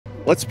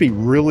Let's be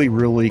really,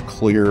 really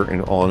clear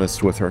and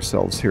honest with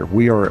ourselves here.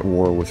 We are at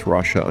war with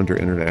Russia under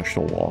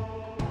international law.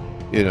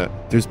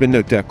 There's been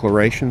no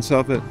declarations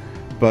of it,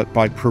 but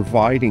by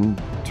providing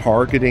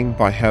targeting,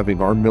 by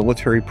having our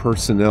military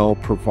personnel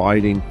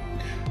providing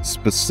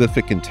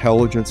specific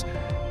intelligence,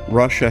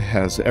 Russia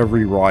has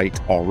every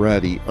right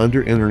already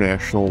under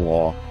international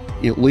law,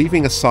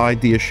 leaving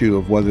aside the issue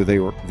of whether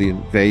the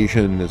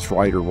invasion is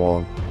right or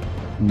wrong.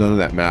 None of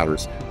that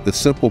matters. The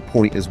simple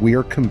point is we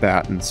are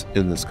combatants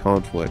in this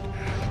conflict.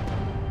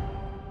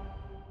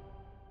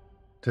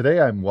 Today,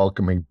 I'm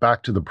welcoming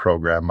back to the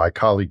program my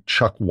colleague,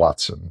 Chuck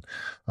Watson.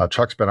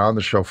 Chuck's been on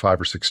the show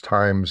 5 or 6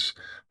 times,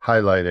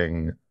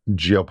 highlighting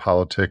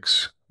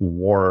geopolitics,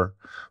 war,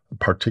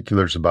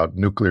 particulars about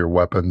nuclear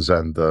weapons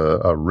and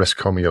the risk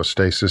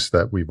homeostasis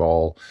that we've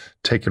all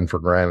taken for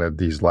granted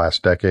these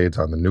last decades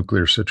on the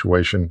nuclear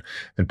situation,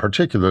 and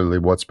particularly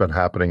what's been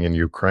happening in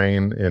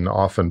Ukraine in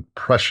often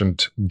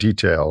prescient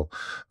detail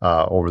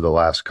over the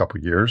last couple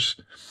of years.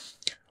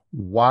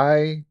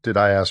 Why did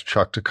I ask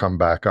Chuck to come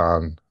back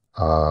on?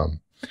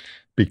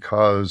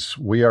 Because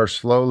we are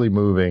slowly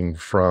moving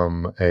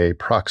from a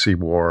proxy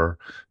war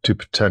to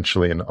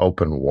potentially an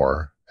open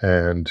war.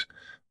 And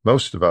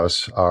most of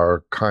us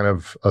are kind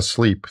of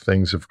asleep.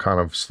 Things have kind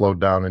of slowed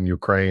down in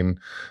Ukraine.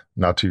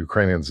 Not to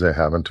Ukrainians, they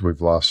haven't.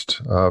 We've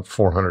lost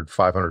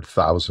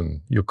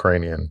 500,000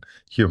 Ukrainian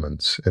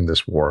humans in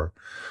this war.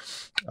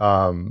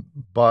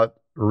 But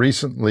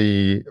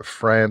recently,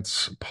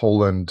 France,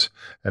 Poland,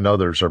 and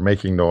others are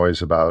making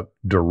noise about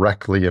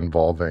directly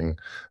involving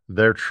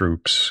their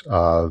troops,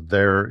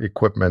 their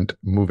equipment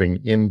moving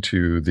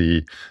into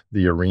the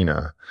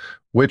arena,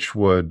 which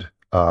would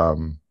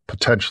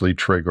potentially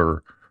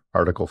trigger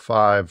Article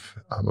 5.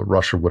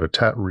 Russia would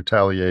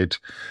retaliate,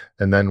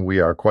 and then we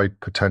are quite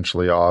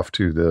potentially off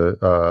to the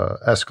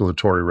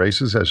escalatory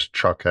races, as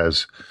Chuck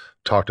has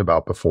talked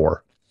about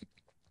before.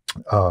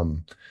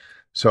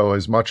 So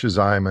as much as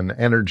I'm an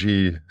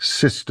energy,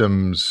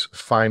 systems,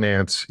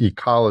 finance,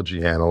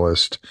 ecology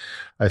analyst,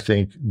 I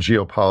think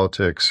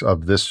geopolitics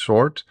of this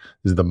sort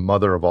is the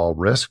mother of all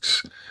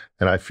risks.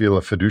 And I feel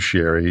a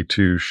fiduciary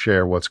to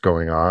share what's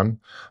going on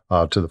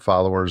to the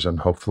followers and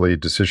hopefully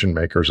decision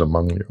makers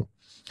among you.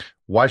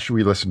 Why should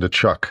we listen to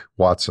Chuck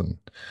Watson?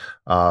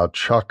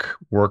 Chuck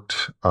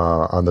worked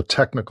on the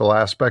technical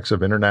aspects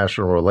of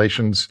international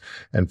relations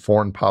and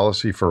foreign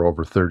policy for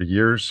over 30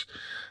 years.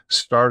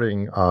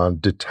 Starting on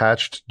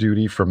detached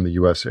duty from the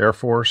U.S. Air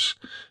Force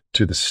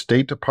to the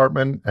State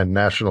Department and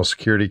National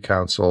Security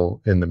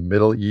Council in the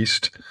Middle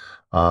East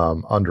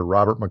under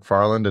Robert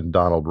McFarland and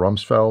Donald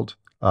Rumsfeld.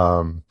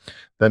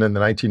 Then in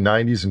the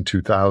 1990s and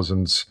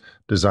 2000s,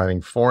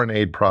 designing foreign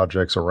aid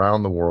projects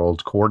around the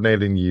world,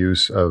 coordinating the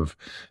use of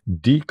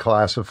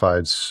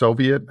declassified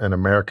Soviet and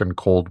American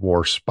Cold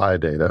War spy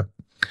data.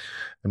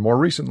 And more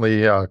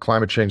recently,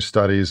 climate change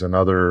studies and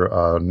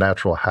other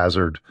natural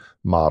hazard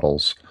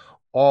models,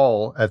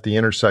 all at the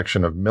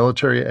intersection of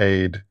military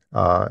aid,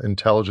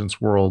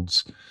 intelligence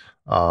worlds,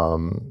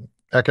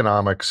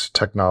 economics,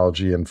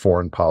 technology, and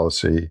foreign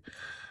policy.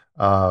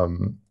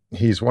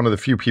 He's one of the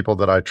few people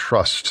that I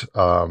trust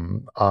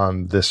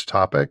on this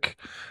topic,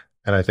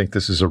 and I think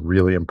this is a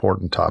really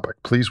important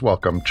topic. Please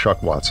welcome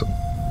Chuck Watson.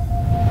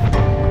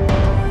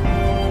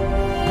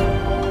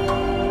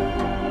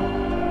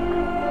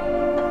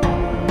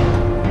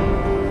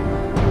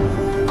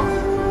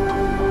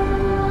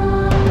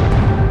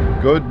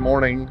 Good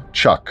morning,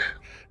 Chuck.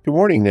 Good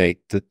morning, Nate.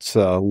 It's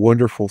a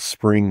wonderful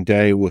spring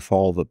day with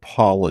all the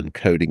pollen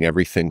coating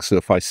everything. So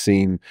if I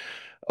seem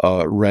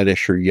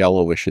reddish or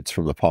yellowish, it's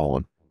from the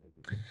pollen.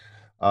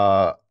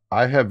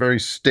 I have very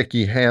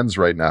sticky hands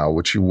right now,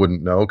 which you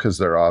wouldn't know because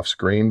they're off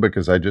screen,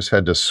 because I just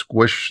had to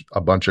squish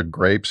a bunch of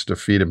grapes to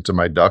feed them to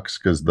my ducks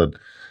because the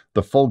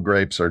full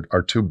grapes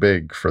are too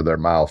big for their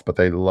mouth, but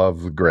they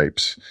love the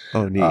grapes.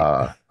 Oh,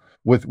 neat.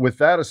 With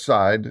that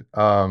aside,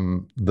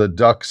 the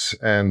ducks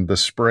and the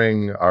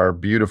spring are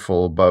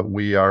beautiful, but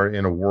we are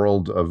in a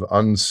world of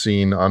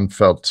unseen,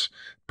 unfelt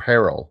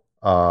peril,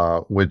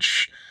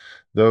 which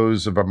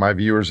those of my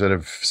viewers that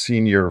have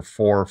seen your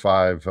 4 or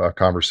 5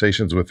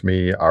 conversations with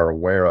me are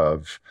aware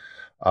of.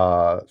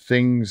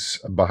 Things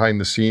behind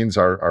the scenes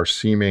are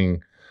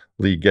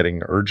seemingly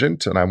getting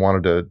urgent, and I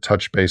wanted to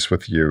touch base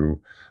with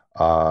you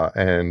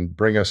and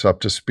bring us up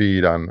to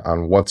speed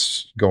on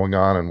what's going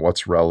on and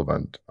what's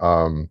relevant.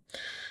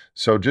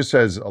 So just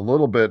as a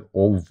little bit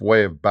of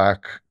way of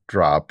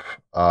backdrop,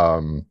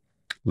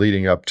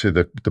 leading up to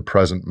the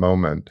present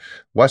moment,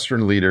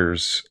 Western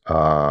leaders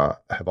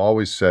have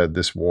always said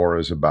this war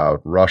is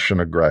about Russian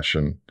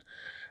aggression,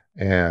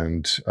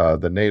 and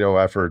the NATO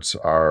efforts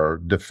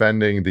are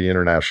defending the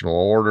international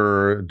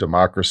order,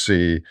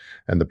 democracy,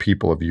 and the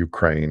people of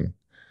Ukraine.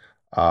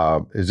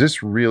 Is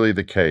this really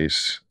the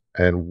case?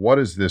 And what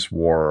is this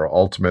war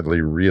ultimately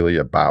really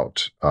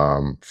about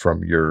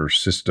from your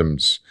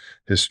systems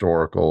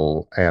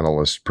historical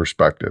analyst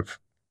perspective?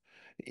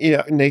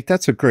 Yeah, Nate,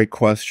 that's a great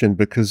question,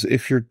 because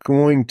if you're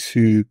going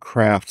to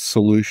craft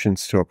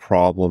solutions to a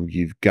problem,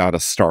 you've got to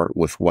start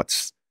with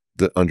what's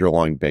the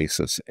underlying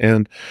basis.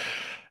 And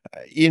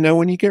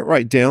When you get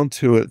right down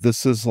to it,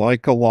 this is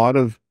like a lot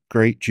of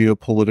great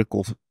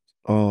geopolitical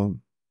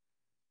um,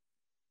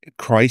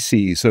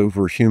 crises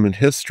over human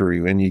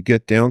history. When you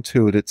get down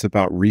to it, it's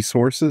about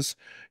resources,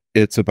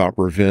 it's about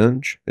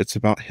revenge, it's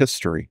about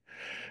history.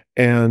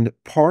 And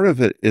part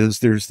of it is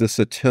there's this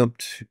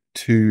attempt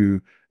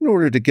to, in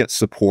order to get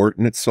support,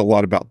 and it's a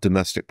lot about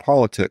domestic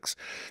politics,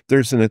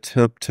 there's an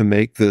attempt to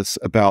make this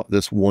about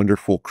this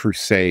wonderful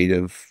crusade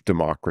of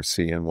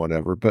democracy and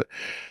whatever. But,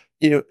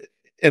 you know,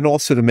 and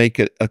also to make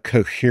it a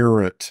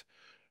coherent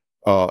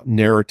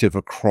narrative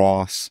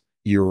across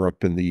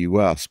Europe and the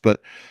US.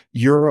 But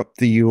Europe,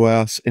 the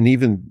US, and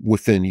even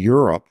within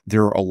Europe,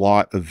 there are a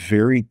lot of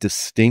very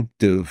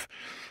distinctive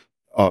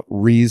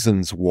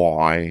reasons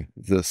why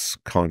this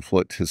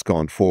conflict has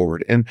gone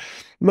forward. And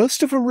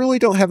most of them really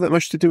don't have that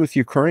much to do with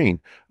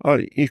Ukraine.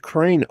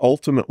 Ukraine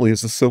ultimately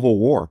is a civil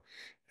war.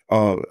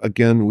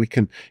 Again,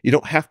 you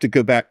don't have to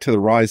go back to the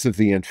rise of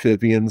the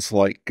amphibians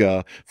like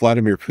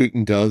Vladimir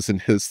Putin does in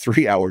his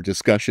 3-hour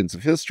discussions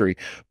of history,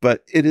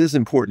 but it is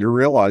important to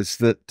realize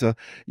that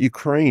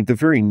Ukraine, the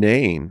very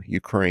name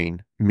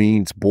Ukraine,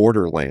 means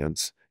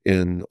borderlands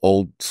in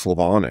Old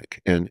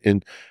Slavonic, and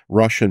in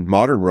Russian,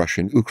 modern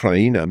Russian,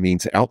 Ukraina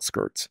means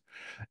outskirts.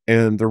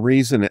 And the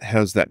reason it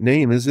has that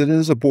name is it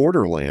is a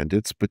borderland.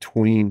 It's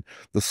between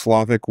the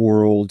Slavic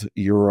world,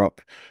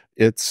 Europe.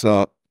 It's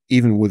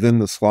even within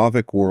the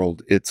Slavic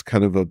world, it's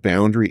kind of a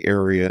boundary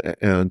area,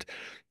 and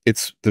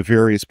it's the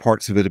various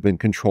parts of it have been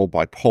controlled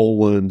by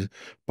Poland,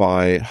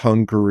 by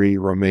Hungary,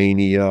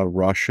 Romania,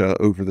 Russia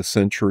over the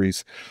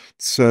centuries.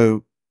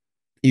 So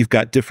you've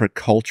got different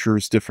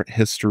cultures, different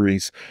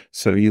histories.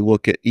 So you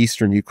look at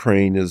Eastern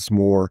Ukraine as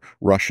more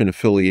Russian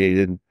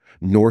affiliated.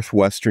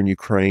 Northwestern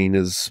Ukraine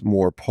is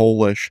more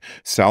Polish.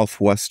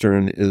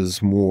 Southwestern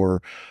is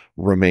more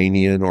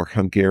Romanian or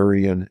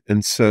Hungarian.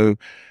 And so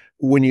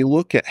when you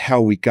look at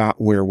how we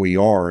got where we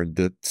are, and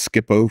to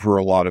skip over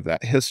a lot of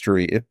that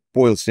history, it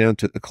boils down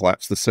to the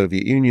collapse of the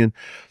Soviet Union.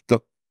 The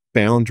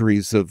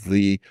boundaries of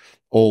the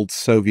old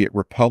Soviet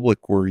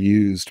republic were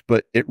used,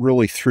 but it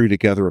really threw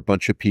together a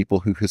bunch of people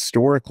who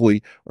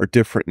historically are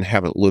different and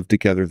haven't lived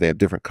together. They have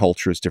different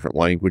cultures, different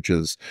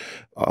languages,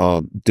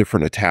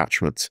 different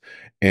attachments.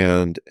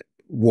 And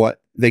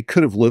what they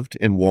could have lived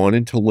and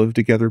wanted to live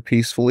together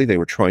peacefully. They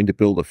were trying to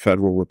build a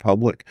federal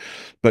republic.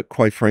 But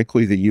quite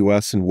frankly, the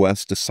U.S. and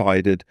West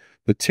decided,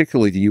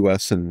 particularly the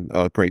U.S. and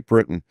Great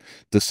Britain,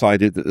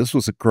 decided that this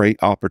was a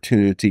great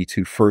opportunity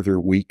to further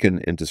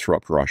weaken and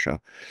disrupt Russia.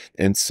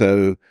 And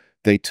so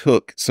they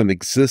took some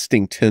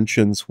existing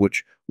tensions,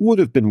 which would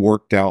have been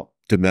worked out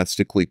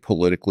domestically,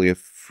 politically,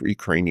 if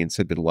Ukrainians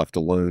had been left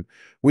alone.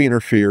 We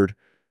interfered,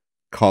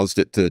 caused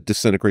it to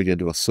disintegrate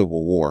into a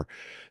civil war.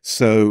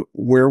 So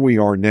where we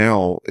are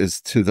now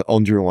is to the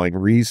underlying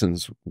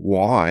reasons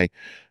why,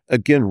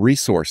 again,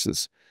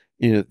 resources.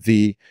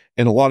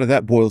 And a lot of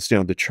that boils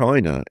down to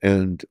China.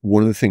 And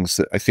one of the things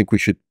that I think we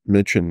should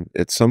mention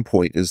at some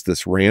point is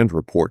this RAND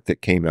report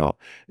that came out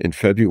in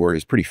February.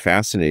 Is pretty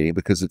fascinating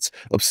because it's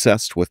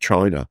obsessed with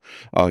China.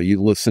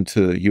 You listen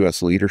to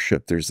U.S.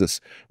 leadership, there's this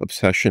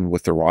obsession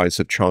with the rise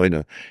of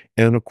China.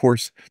 And of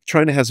course,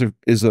 China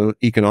is an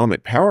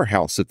economic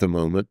powerhouse at the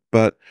moment,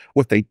 but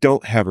what they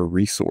don't have are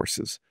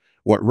resources.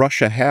 What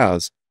Russia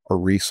has are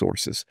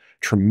resources,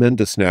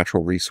 tremendous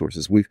natural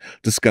resources. We've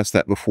discussed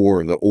that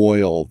before. The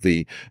oil,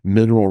 the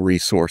mineral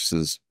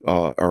resources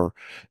are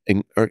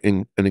in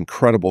an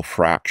incredible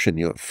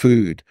fraction.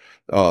 Food,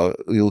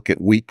 you look at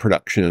wheat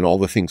production and all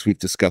the things we've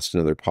discussed in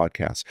other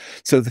podcasts.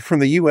 So from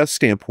the U.S.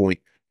 standpoint,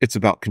 it's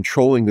about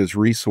controlling those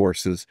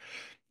resources,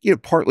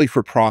 partly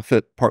for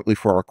profit, partly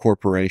for our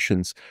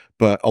corporations,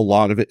 but a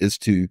lot of it is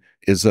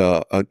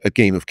a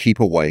game of keep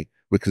away,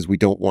 because we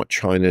don't want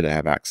China to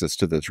have access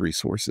to those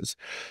resources.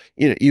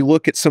 You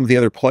look at some of the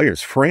other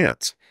players,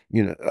 France.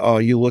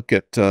 You look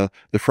at the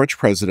French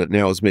president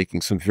now is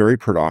making some very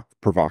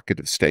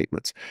provocative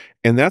statements,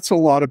 and that's a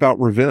lot about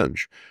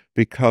revenge,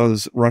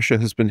 because Russia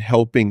has been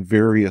helping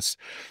various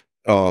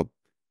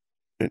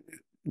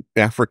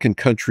African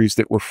countries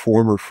that were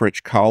former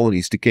French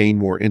colonies to gain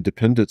more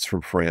independence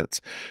from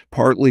France.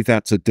 Partly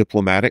that's a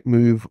diplomatic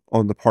move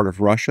on the part of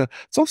Russia.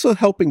 It's also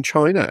helping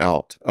China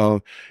out.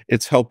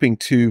 It's helping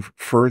to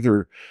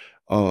further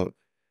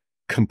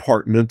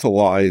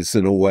compartmentalize,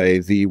 in a way,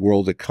 the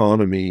world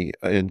economy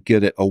and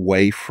get it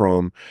away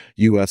from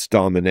U.S.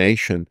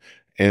 domination.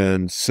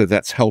 And so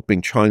that's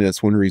helping China.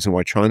 That's one reason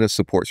why China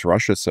supports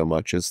Russia so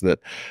much, is that,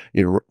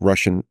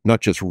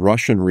 not just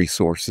Russian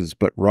resources,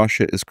 but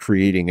Russia is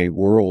creating a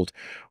world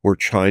where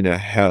China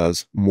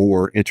has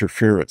more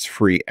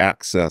interference-free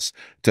access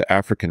to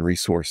African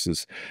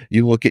resources.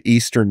 You look at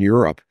Eastern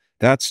Europe,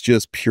 that's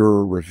just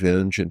pure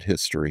revenge and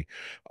history.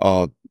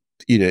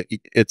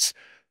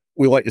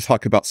 We like to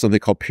talk about something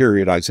called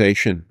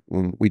periodization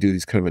when we do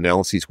these kind of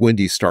analyses. When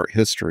do you start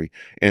history?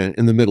 And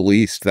in the Middle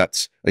East,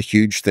 that's a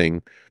huge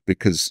thing,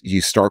 because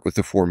you start with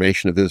the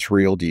formation of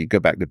Israel. Do you go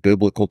back to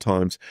biblical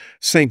times?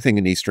 Same thing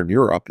in Eastern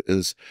Europe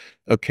is,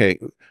 okay,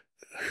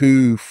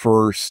 who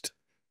first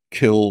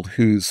killed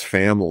whose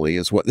family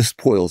is what this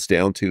boils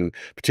down to,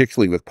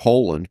 particularly with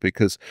Poland,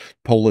 because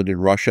Poland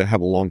and Russia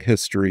have a long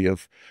history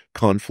of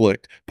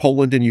conflict.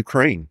 Poland and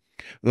Ukraine.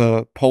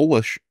 The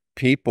Polish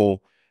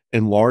people,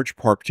 in large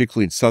part,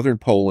 particularly in southern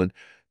Poland,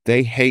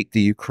 they hate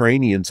the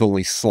Ukrainians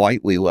only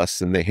slightly less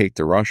than they hate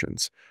the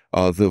Russians.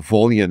 The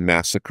Volyn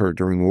massacre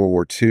during World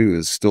War II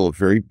is still a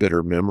very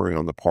bitter memory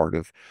on the part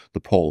of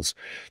the Poles.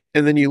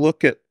 And then you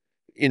look at,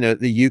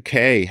 the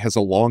UK has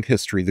a long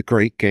history, the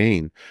Great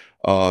Game.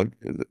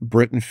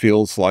 Britain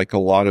feels like a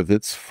lot of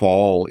its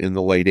fall in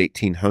the late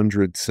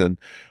 1800s and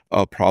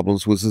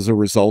problems was as a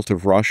result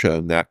of Russia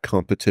and that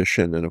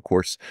competition. And of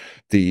course,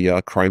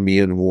 the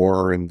Crimean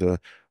War and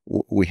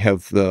we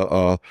have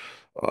the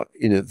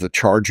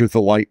charge of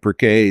the Light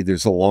Brigade.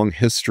 There's a long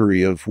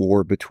history of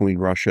war between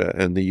Russia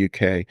and the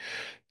UK.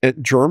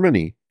 And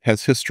Germany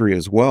has history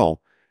as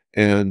well.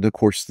 And of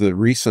course, the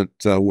recent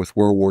with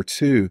World War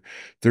II,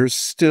 there's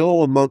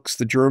still amongst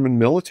the German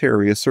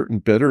military a certain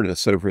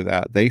bitterness over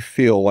that. They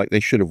feel like they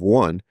should have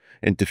won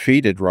and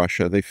defeated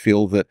Russia. They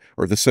feel that,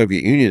 or the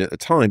Soviet Union at the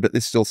time, but they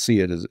still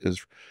see it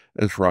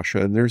as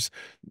Russia. And there's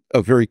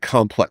a very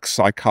complex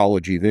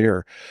psychology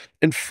there.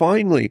 And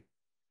finally,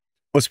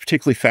 what's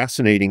particularly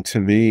fascinating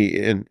to me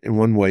in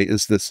one way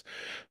is this,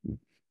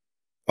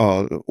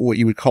 what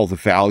you would call the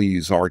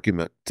values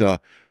argument,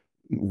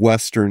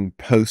 Western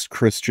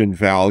post-Christian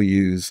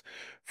values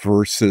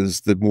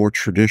versus the more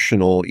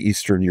traditional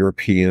Eastern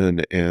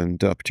European and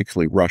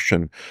particularly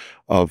Russian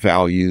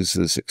values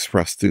as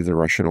expressed through the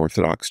Russian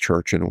Orthodox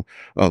Church and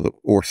the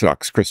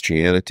Orthodox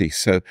Christianity.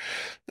 So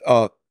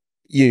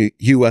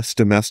U.S.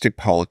 domestic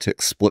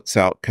politics splits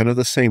out kind of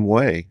the same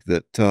way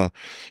that,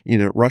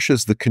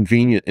 Russia's the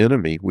convenient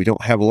enemy. We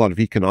don't have a lot of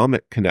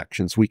economic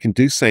connections. We can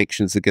do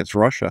sanctions against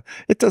Russia.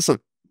 It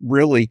doesn't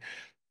really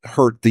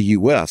hurt the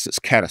U.S. It's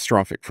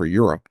catastrophic for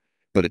Europe,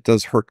 but it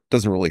doesn't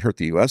really hurt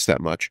the U.S.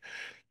 that much.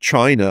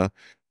 China,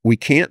 we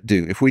can't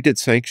do. If we did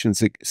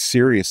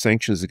serious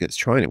sanctions against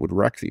China, it would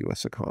wreck the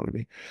U.S.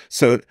 economy.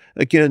 So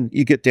again,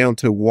 you get down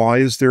to why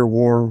is there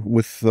war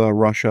with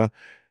Russia?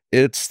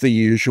 It's the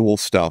usual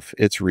stuff.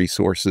 It's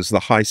resources,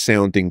 the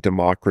high-sounding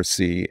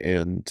democracy,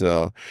 and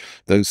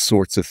those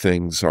sorts of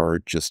things are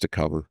just a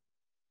cover.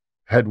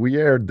 Had we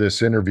aired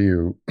this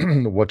interview,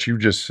 what you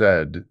just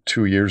said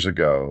 2 years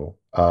ago,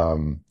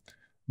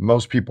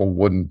 most people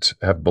wouldn't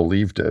have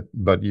believed it,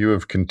 but you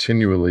have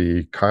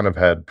continually kind of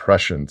had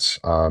prescience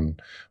on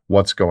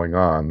what's going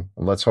on.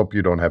 And let's hope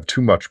you don't have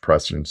too much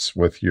prescience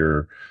with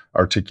your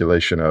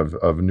articulation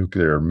of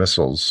nuclear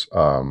missiles,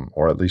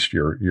 or at least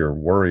your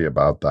worry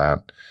about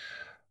that.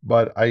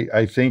 But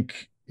I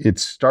think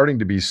it's starting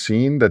to be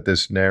seen that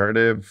this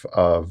narrative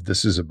of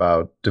this is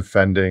about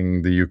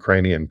defending the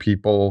Ukrainian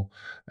people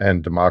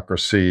and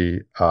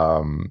democracy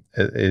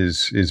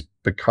is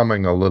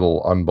becoming a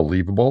little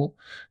unbelievable,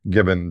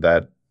 given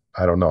that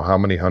I don't know how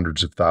many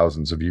hundreds of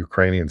thousands of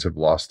Ukrainians have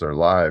lost their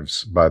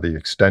lives by the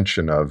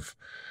extension of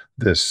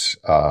this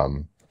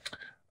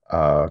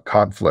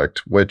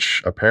conflict,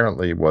 which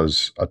apparently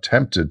was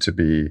attempted to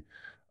be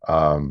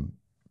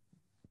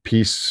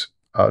peace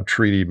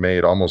treaty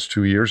made almost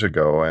 2 years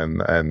ago,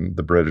 and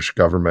the British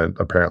government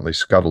apparently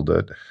scuttled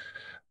it.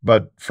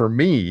 But for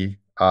me,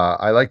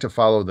 I like to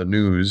follow the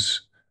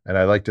news, and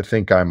I like to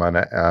think I'm an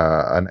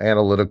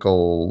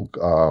analytical,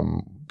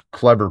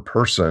 clever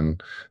person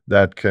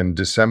that can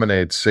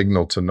disseminate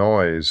signal to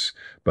noise.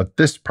 But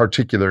this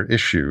particular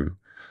issue,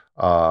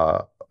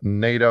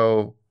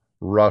 NATO,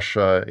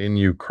 Russia in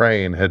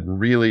Ukraine, had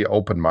really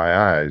opened my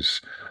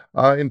eyes,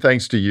 and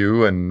thanks to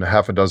you and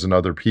half a dozen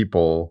other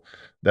people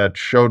that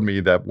showed me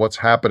that what's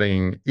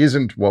happening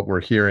isn't what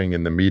we're hearing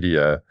in the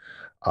media,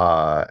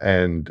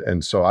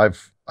 and so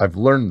I've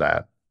learned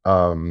that,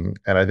 and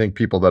I think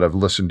people that have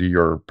listened to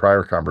your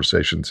prior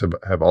conversations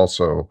have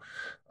also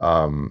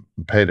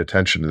paid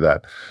attention to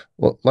that.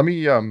 Well, let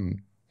me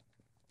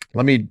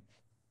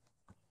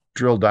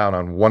drill down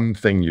on one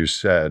thing you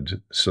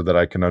said so that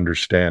I can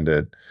understand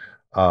it.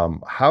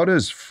 How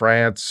is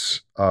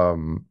France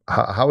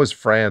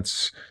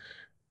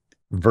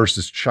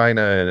versus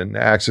China and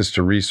access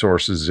to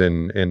resources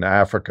in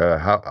Africa?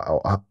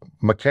 How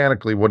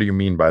mechanically, what do you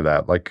mean by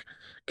that? Like,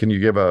 can you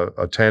give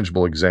a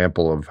tangible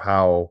example of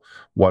how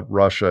what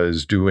Russia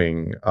is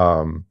doing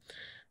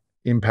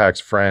impacts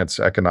France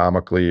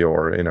economically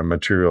or in a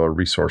material or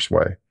resource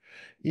way?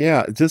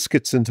 Yeah, this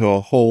gets into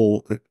a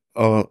whole,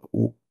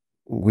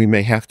 we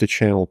may have to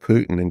channel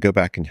Putin and go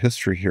back in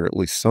history here at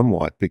least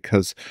somewhat,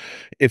 because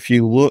if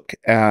you look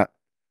at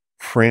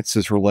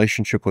France's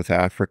relationship with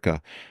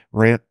Africa,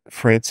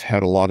 France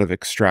had a lot of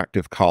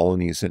extractive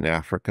colonies in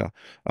Africa.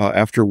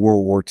 After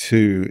World War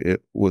II,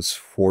 it was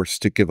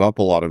forced to give up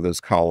a lot of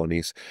those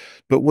colonies.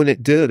 But when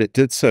it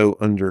did so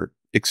under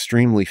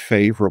extremely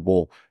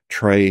favorable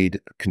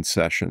trade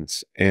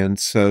concessions. And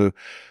so,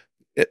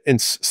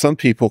 and some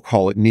people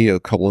call it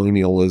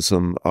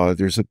neo-colonialism.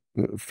 There's a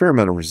fair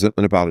amount of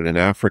resentment about it in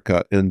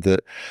Africa, in that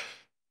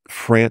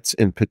France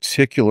in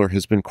particular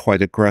has been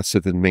quite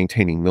aggressive in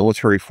maintaining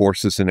military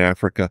forces in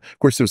Africa. Of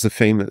course, there's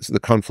the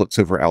conflicts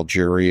over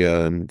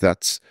Algeria, and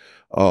that's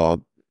uh,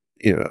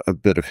 a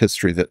bit of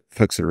history that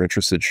folks that are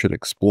interested should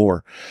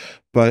explore.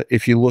 But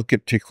if you look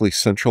at particularly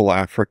Central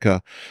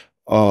Africa,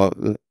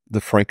 the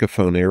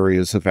Francophone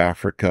areas of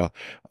Africa,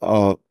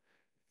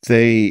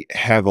 they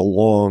have a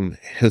long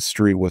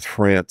history with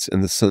France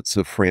in the sense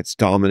of France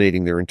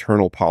dominating their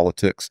internal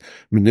politics,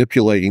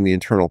 manipulating the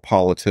internal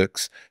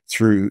politics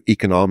through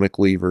economic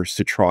levers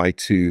to try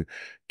to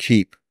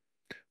keep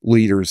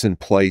leaders in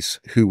place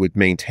who would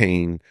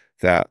maintain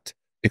that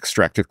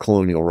extractive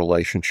colonial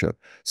relationship.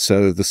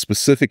 So the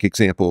specific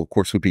example, of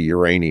course, would be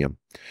uranium.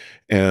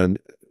 And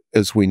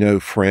as we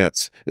know,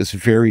 France is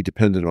very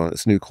dependent on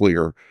its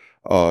nuclear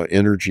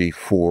energy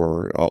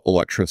for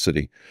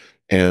electricity.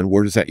 And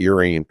where does that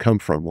uranium come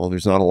from? Well,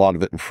 there's not a lot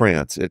of it in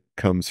France. It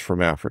comes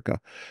from Africa.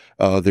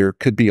 There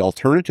could be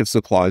alternative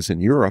supplies in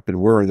Europe, and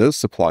where are those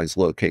supplies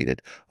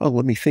located? Oh,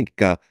 let me think.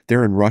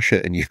 They're in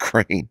Russia and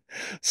Ukraine.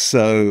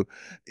 So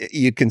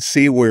you can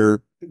see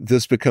where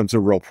this becomes a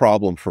real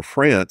problem for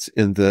France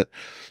in that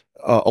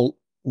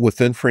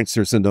within France,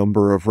 there's a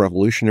number of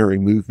revolutionary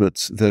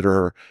movements that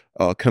are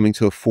coming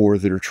to the fore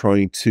that are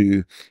trying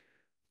to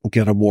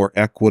get a more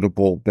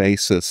equitable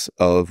basis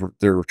of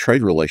their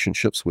trade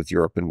relationships with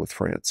Europe and with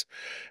France.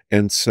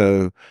 And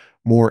so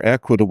more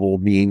equitable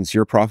means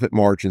your profit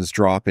margins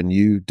drop and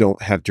you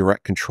don't have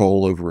direct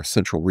control over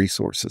essential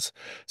resources.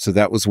 So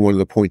that was one of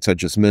the points I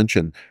just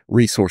mentioned.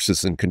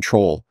 Resources and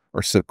control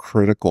are so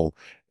critical.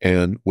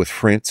 And with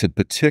France in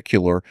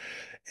particular,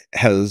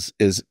 has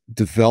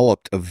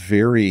developed a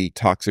very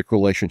toxic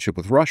relationship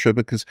with Russia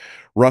because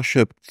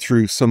Russia,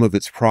 through some of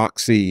its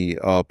proxy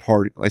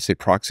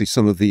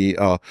some of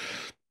the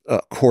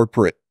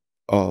corporate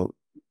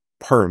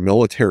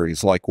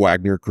paramilitaries like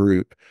Wagner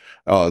Group,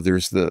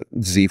 there's the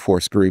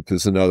Z-Force Group,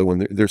 there's another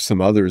one. There's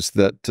some others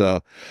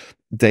that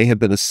they have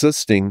been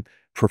assisting,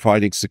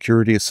 providing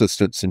security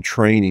assistance and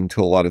training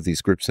to a lot of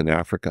these groups in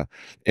Africa.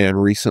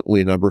 And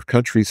recently, a number of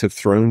countries have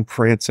thrown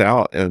France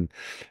out and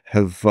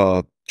have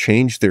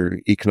changed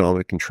their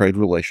economic and trade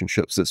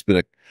relationships. It's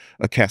been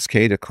a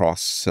cascade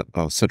across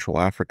Central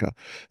Africa.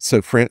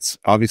 So France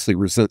obviously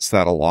resents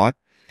that a lot.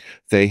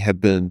 They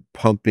have been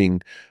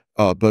pumping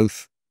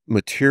both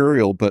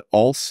material, but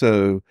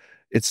also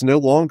it's no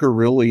longer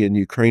really in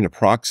Ukraine a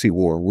proxy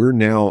war. We're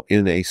now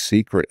in a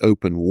secret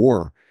open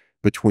war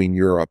between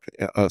Europe,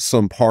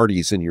 some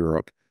parties in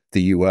Europe,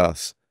 the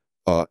U.S.,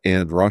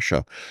 and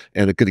Russia.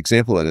 And a good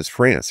example of that is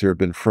France. There have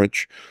been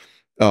French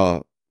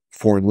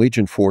Foreign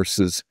Legion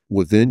forces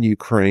within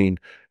Ukraine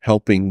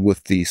helping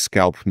with the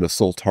Scalp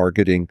missile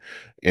targeting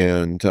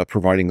and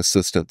providing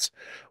assistance.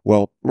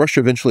 Well,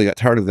 Russia eventually got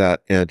tired of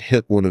that and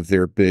hit one of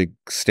their big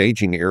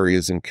staging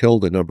areas and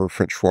killed a number of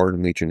French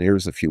Foreign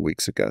Legionnaires a few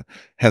weeks ago.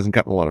 Hasn't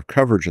gotten a lot of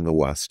coverage in the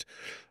West.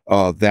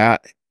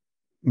 That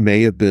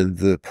may have been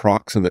the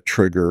proximate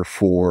trigger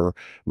for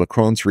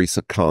Macron's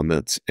recent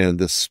comments and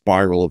this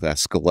spiral of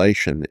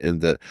escalation, in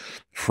that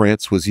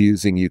France was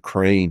using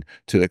Ukraine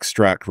to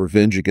extract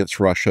revenge against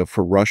Russia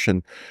for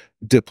Russian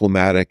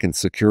diplomatic and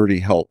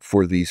security help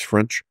for these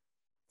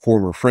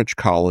former French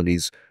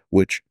colonies,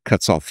 which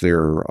cuts off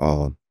their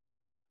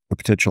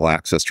potential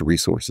access to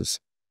resources.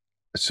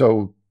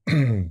 So,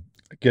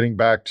 getting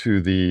back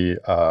to the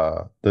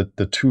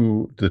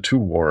two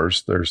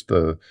wars, there's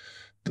the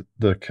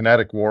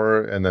kinetic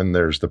war, and then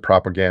there's the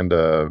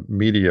propaganda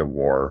media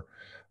war.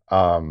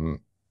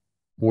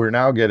 We're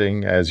now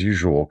getting, as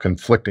usual,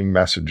 conflicting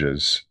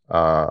messages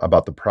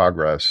about the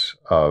progress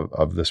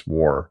of this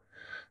war.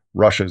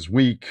 Russia's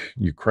weak.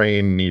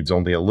 Ukraine needs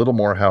only a little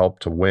more help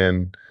to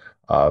win.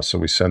 So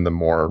we send them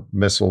more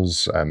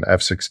missiles and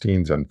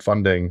F-16s and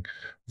funding,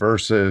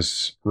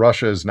 versus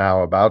Russia is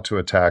now about to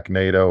attack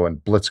NATO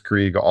and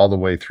blitzkrieg all the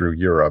way through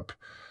Europe.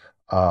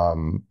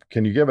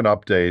 Can you give an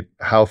update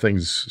how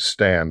things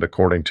stand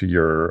according to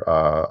your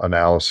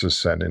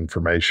analysis and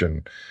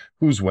information?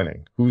 Who's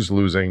winning? Who's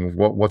losing?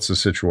 What's the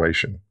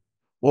situation?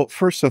 Well,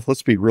 first off,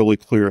 let's be really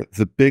clear.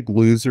 The big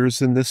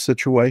losers in this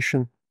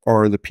situation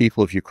are the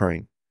people of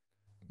Ukraine.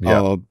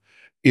 Yeah.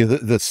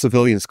 The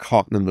civilians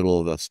caught in the middle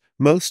of this.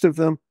 Most of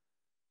them,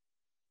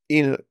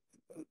 the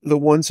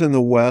ones in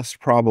the West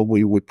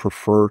probably would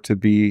prefer to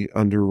be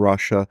under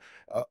Russia.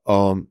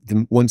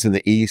 The ones in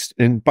the East,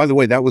 and by the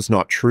way, that was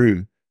not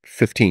true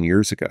 15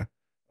 years ago.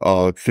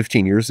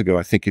 15 years ago,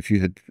 I think if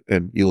you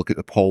look at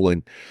the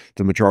polling,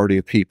 the majority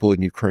of people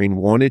in Ukraine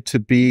wanted to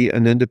be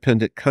an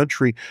independent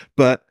country,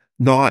 but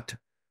not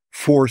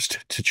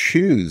forced to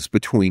choose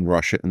between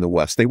Russia and the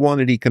West. They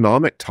wanted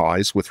economic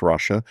ties with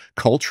Russia,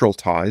 cultural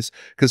ties,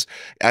 because,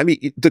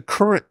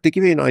 to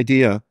give you an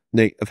idea,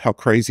 Nate, of how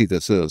crazy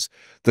this is,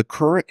 the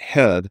current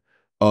head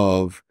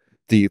of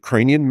the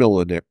Ukrainian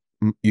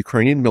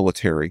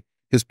military,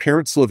 his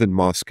parents live in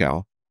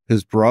Moscow.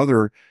 His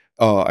brother,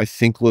 I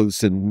think,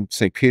 lives in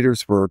St.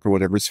 Petersburg or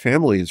whatever. His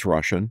family is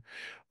Russian.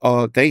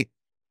 They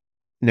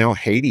now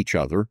hate each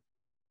other.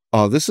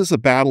 This is a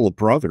battle of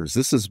brothers.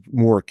 This is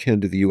more akin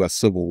to the U.S.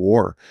 Civil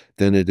War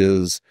than it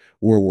is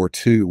World War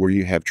II, where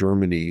you have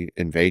Germany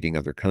invading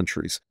other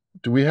countries.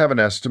 Do we have an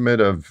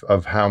estimate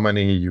of how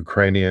many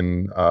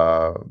Ukrainian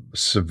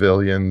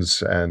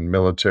civilians and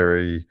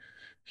military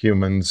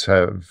humans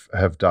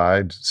have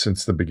died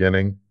since the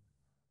beginning?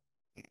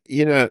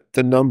 The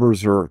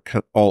numbers are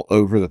all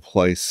over the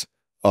place.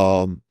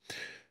 Um,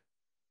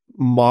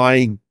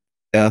 my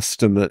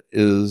estimate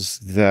is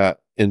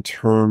that in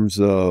terms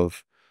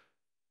of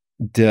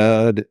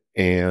dead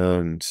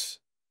and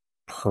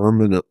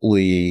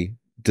permanently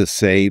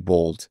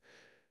disabled,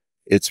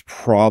 it's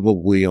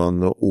probably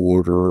on the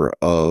order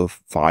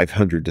of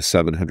 500 to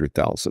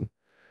 700,000.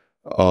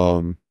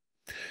 Um,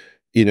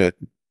 you know,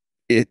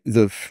 it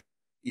the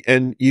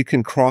and you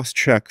can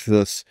cross-check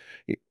this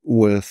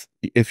with,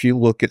 if you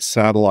look at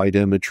satellite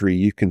imagery,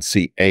 you can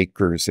see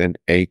acres and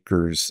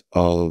acres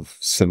of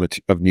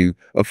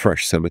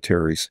fresh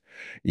cemeteries.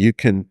 You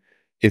can,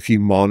 if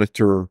you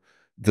monitor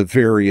the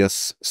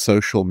various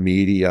social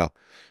media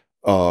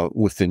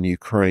within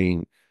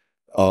Ukraine,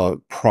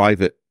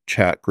 private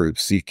chat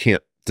groups. You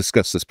can't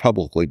discuss this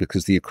publicly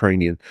because the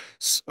Ukrainian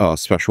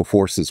special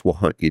forces will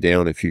hunt you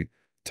down if you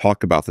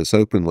talk about this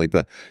openly.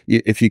 But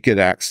if you get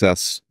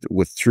access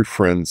through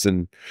friends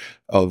and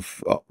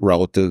of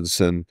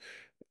relatives, and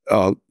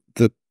uh,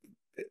 the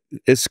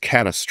it's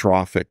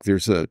catastrophic.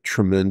 There's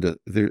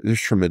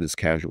tremendous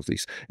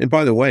casualties. And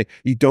by the way,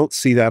 you don't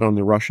see that on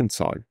the Russian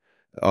side.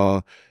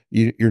 Uh,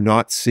 you're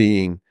not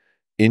seeing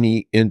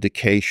any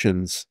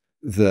indications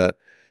that,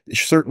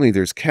 certainly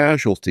there's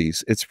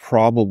casualties. It's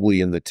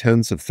probably in the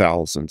tens of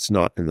thousands,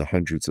 not in the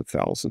hundreds of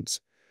thousands.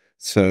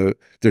 So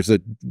there's a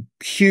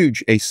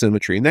huge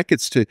asymmetry. And that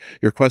gets to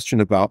your question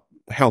about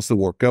how's the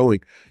war going.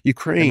 And by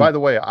Ukraine, the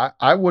way,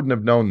 I wouldn't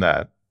have known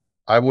that.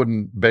 I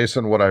wouldn't, based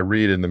on what I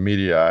read in the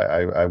media,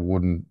 I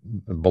wouldn't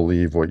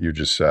believe what you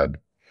just said.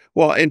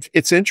 well, and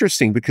it's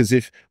interesting because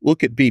if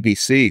look at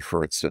BBC,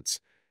 for instance,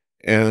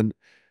 and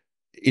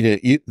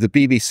the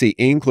BBC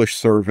English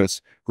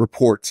service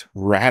reports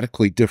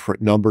radically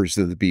different numbers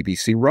than the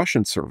BBC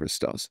Russian service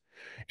does.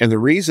 And the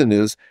reason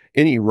is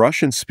any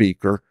Russian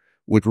speaker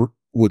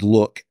would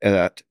look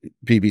at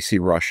BBC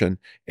Russian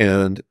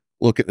and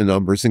look at the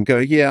numbers and go,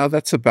 yeah,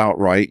 that's about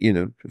right,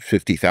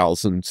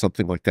 50,000,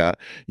 something like that.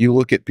 You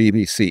look at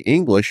BBC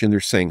English and they're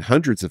saying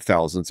hundreds of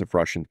thousands of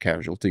Russian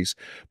casualties,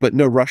 but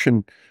no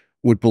Russian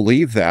would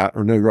believe that,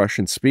 or no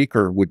Russian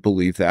speaker would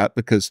believe that,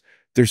 because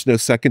there's no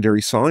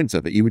secondary signs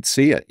of it. You would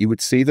see it. You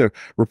would see the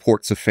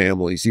reports of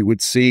families. You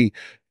would see,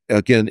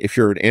 again, if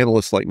you're an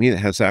analyst like me that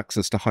has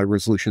access to high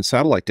resolution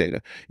satellite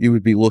data, you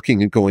would be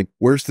looking and going,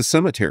 where's the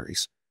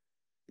cemeteries?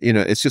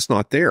 It's just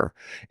not there.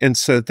 And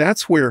so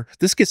that's where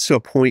this gets to a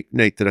point,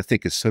 Nate, that I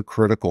think is so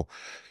critical.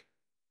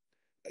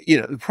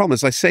 The problem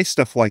is I say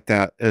stuff like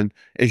that. And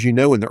as you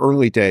know, in the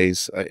early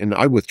days, and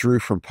I withdrew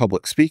from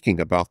public speaking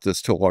about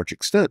this to a large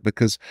extent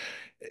because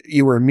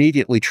you were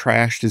immediately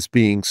trashed as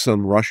being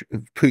some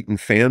Putin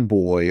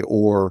fanboy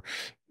or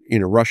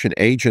Russian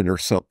agent or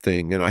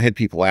something. And I had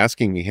people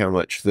asking me how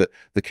much the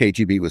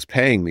KGB was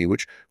paying me,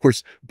 which of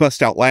course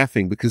bust out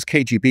laughing because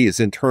KGB is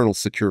internal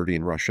security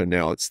in Russia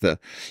now.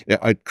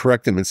 I'd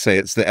correct them and say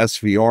it's the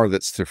SVR,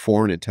 that's their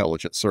foreign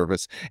intelligence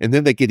service. And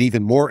then they get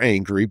even more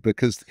angry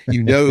because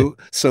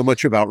so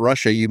much about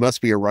Russia, you must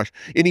be a Russian.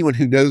 Anyone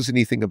who knows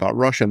anything about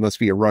Russia must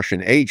be a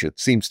Russian agent,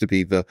 seems to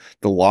be the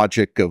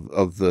logic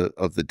of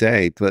the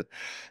day. But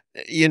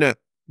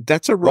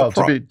that's a real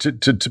problem.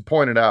 To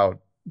point it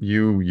out,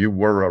 you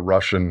were a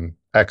Russian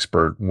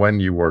expert when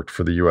you worked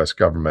for the U.S.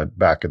 government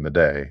back in the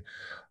day,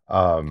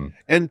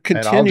 and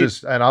continue.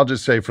 And I'll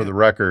just say for the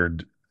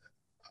record,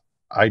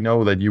 I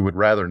know that you would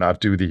rather not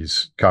do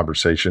these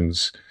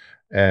conversations,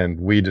 and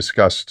we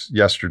discussed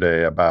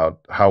yesterday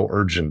about how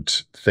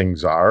urgent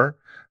things are,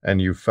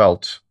 and you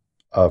felt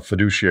a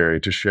fiduciary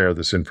to share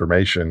this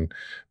information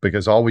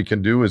because all we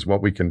can do is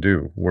what we can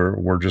do.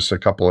 We're just a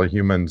couple of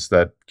humans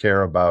that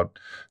care about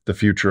the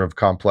future of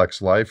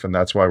complex life, and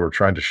that's why we're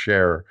trying to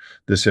share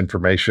this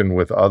information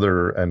with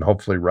other, and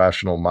hopefully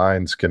rational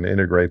minds can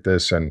integrate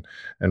this and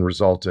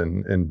result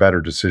in better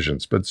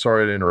decisions. But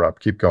sorry to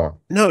interrupt. Keep going.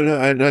 No,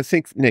 and I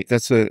think, Nate,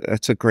 that's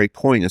a great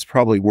point. It's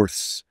probably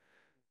worth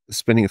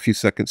spending a few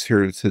seconds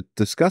here to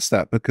discuss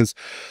that because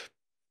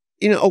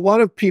a lot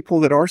of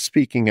people that are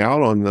speaking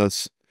out on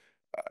this,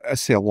 I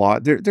say a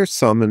lot. There's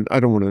some, and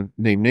I don't want to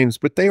name names,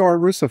 but they are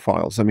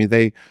Russophiles. I mean,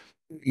 they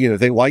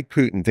like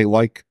Putin. They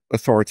like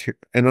authoritarian,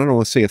 and I don't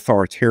want to say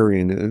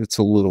authoritarian. It's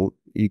a little,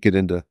 you get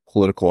into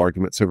political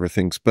arguments over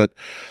things, but,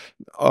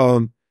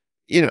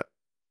 you know,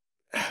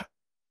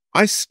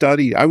 I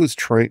was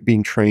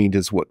being trained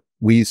as what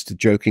we used to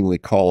jokingly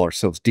call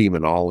ourselves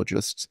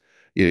demonologists.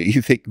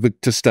 You think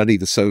to study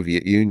the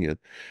Soviet Union,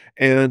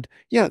 and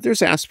yeah,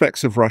 there's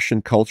aspects of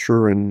Russian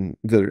culture and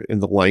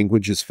the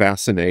language is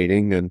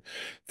fascinating, and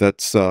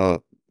that's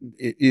an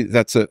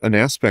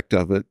aspect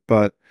of it.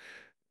 But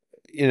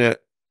you know,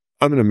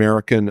 I'm an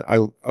American. I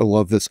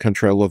love this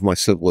country. I love my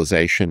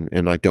civilization,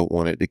 and I don't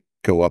want it to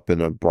go up in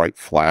a bright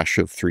flash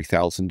of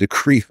 3,000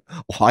 degree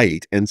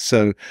light. And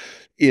so,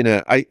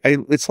 I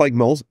it's like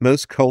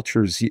most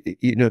cultures.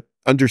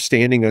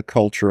 understanding a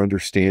culture,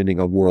 understanding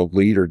a world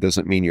leader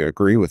doesn't mean you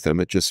agree with them.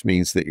 It just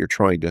means that you're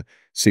trying to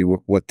see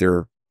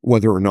whether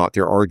or not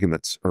their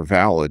arguments are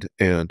valid.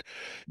 And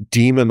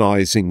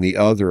demonizing the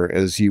other,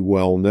 as you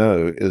well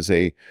know, is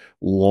a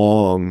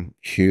long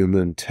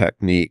human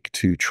technique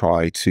to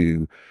try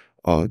to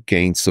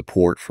gain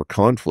support for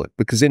conflict.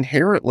 Because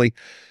inherently,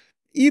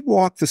 you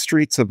walk the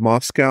streets of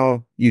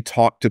Moscow, you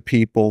talk to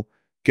people,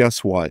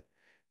 guess what?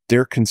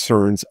 Their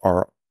concerns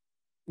are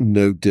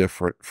no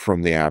different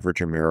from the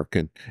average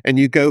American. And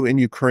you go in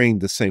Ukraine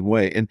the same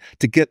way. And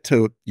to get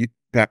to you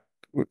back,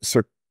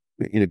 so,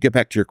 get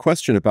back to your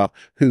question about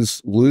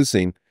who's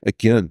losing,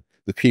 again,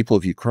 the people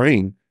of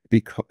Ukraine,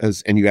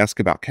 because, and you ask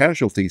about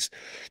casualties,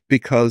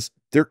 because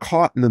they're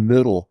caught in the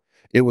middle.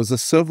 It was a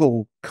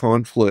civil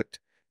conflict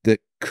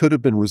that could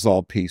have been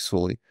resolved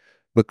peacefully.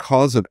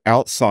 Because of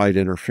outside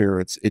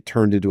interference, it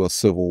turned into a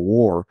civil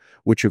war,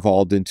 which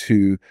evolved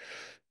into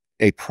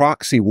a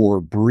proxy war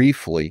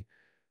briefly,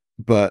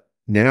 but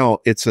now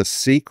it's a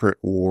secret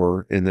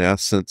war in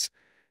essence.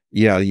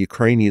 Yeah, the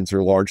Ukrainians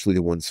are largely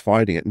the ones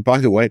fighting it. And by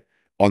the way,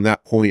 on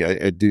that point,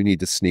 I do need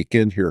to sneak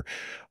in here.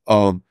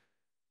 Um,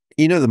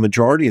 the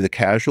majority of the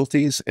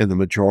casualties and the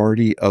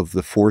majority of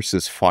the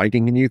forces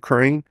fighting in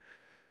Ukraine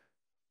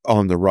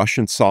on the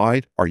Russian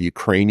side are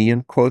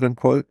Ukrainian, quote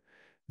unquote.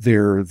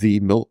 They're the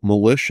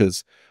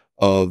militias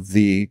of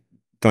the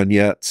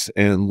Donetsk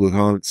and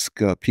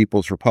Luhansk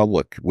People's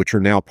Republic, which are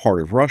now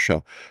part of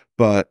Russia.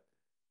 But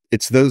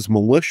it's those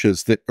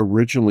militias that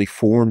originally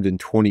formed in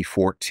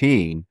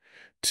 2014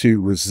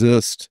 to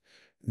resist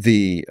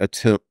the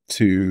attempt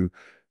to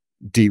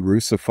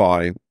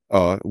de-Russify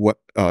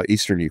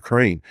Eastern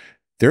Ukraine.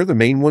 They're the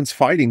main ones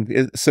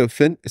fighting. So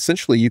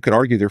essentially, you could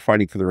argue they're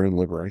fighting for their own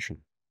liberation.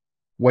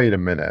 Wait a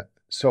minute.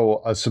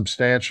 So a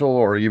substantial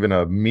or even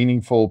a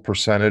meaningful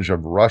percentage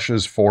of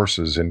Russia's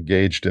forces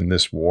engaged in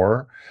this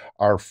war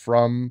are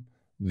from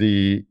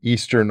the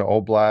Eastern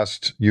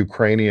Oblast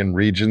Ukrainian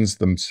regions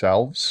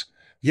themselves,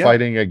 Yeah,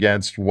 fighting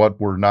against what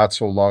were not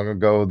so long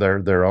ago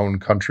their own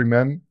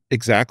countrymen?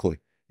 exactly.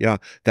 Yeah,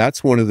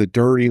 that's one of the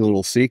dirty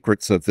little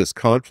secrets of this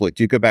conflict.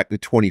 You go back to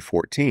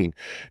 2014.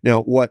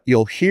 Now, what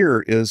you'll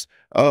hear is,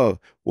 oh,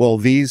 well,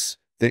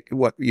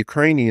 what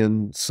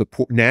Ukrainian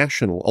support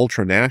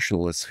ultra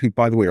nationalists, who,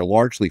 by the way, are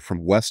largely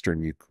from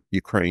Western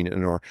Ukraine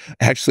and are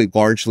actually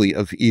largely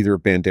of either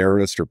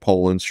Banderist or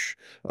Polish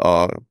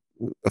uh,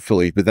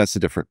 affiliate, but that's a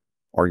different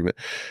argument.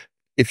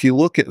 If you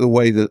look at the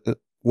way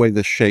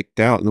this shaked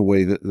out and the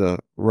way that the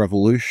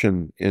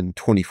revolution in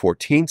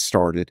 2014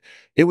 started,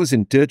 it was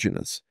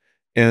indigenous.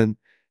 And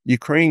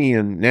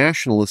Ukrainian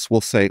nationalists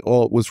will say,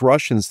 oh, it was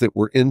Russians that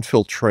were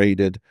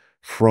infiltrated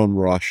from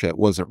Russia. It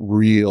wasn't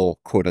real,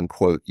 quote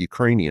unquote,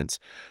 Ukrainians.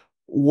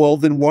 Well,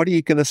 then what are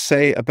you going to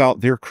say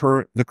about the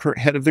current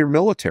head of their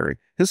military?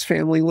 His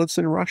family lives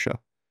in Russia.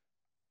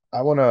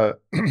 I want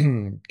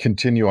to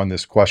continue on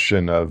this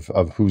question of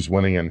who's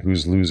winning and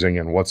who's losing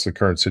and what's the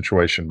current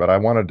situation. But I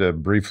wanted to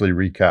briefly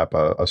recap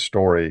a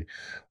story.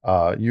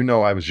 I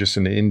was just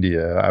in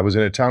India. I was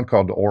in a town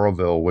called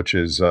Oroville, which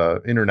is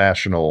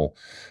international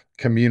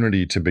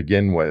community to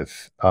begin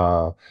with.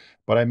 But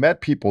I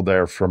met people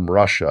there from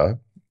Russia,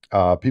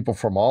 people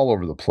from all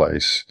over the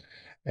place.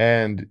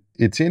 And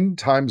it's in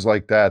times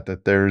like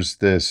that there's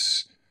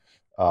this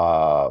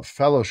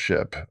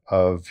fellowship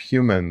of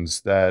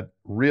humans that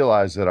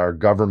realize that our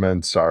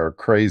governments are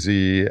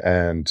crazy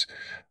and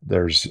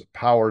there's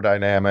power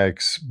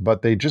dynamics,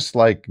 but they just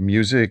like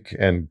music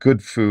and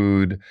good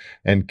food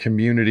and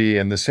community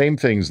and the same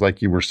things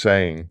like you were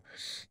saying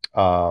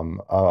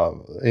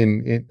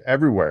in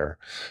everywhere.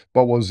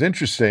 But what was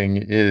interesting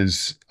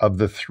is of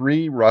the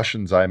three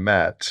Russians I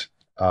met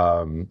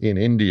in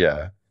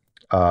India,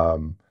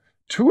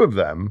 two of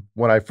them,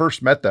 when I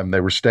first met them,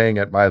 they were staying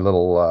at my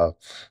little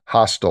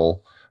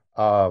hostel.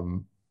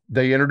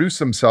 They introduced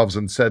themselves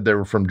and said they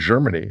were from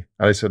Germany.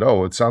 And I said,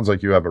 "Oh, it sounds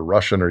like you have a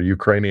Russian or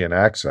Ukrainian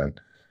accent."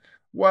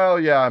 Well,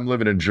 yeah, I'm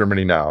living in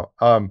Germany now.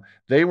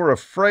 They were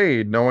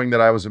afraid, knowing that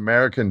I was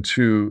American,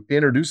 to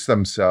introduce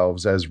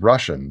themselves as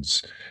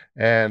Russians.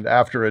 And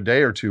after a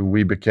day or two,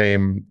 we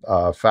became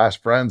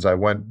fast friends. I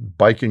went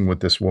biking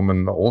with this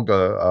woman,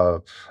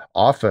 Olga,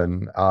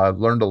 often,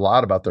 learned a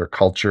lot about their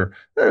culture.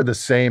 They're the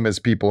same as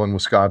people in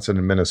Wisconsin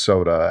and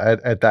Minnesota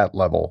at that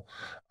level,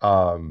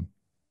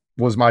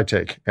 was my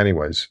take.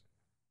 Anyways.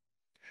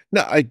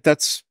 No,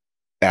 that's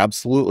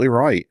absolutely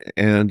right.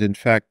 And in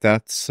fact,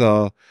 that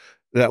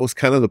was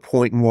kind of the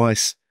point in why,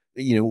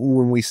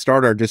 when we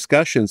start our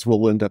discussions,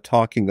 we'll end up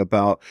talking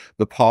about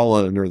the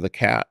pollen or the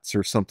cats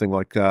or something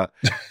like that.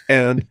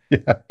 And,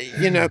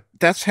 Yeah.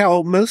 that's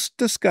how most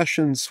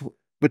discussions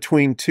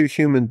between two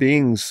human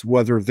beings,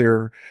 whether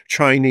they're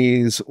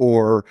Chinese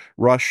or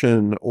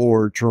Russian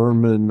or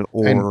German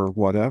And or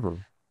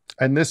whatever.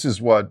 And this is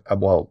what,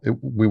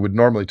 we would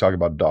normally talk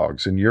about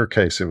dogs. In your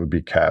case, it would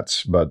be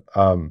cats. But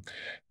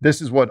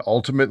this is what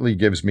ultimately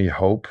gives me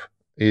hope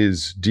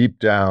is deep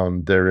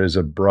down, there is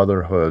a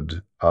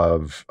brotherhood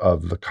of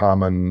the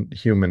common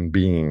human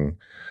being.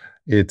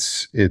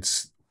 It's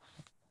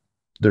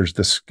there's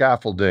the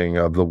scaffolding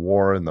of the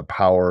war and the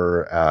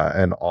power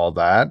and all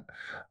that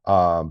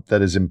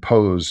that is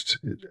imposed,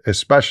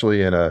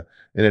 especially in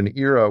an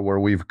era where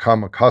we've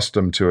come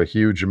accustomed to a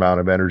huge amount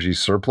of energy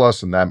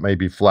surplus, and that may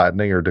be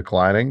flattening or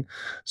declining.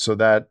 So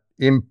that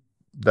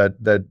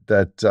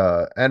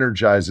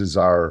energizes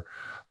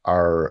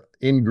our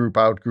in-group,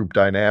 out-group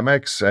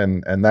dynamics,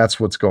 and that's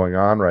what's going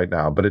on right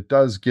now. But it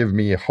does give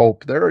me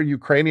hope. There are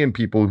Ukrainian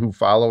people who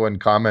follow and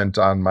comment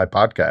on my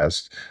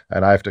podcast,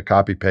 and I have to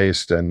copy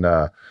paste and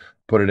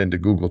put it into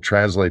Google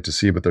Translate to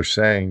see what they're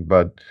saying.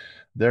 But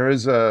there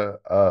is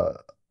an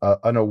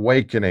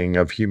awakening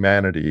of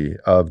humanity,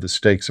 of the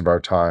stakes of our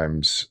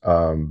times,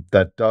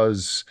 that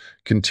does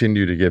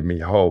continue to give me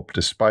hope,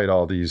 despite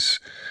all these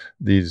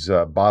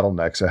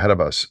bottlenecks ahead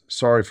of us.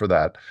 Sorry for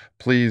that.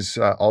 Please,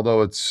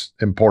 although it's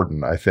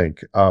important, I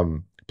think,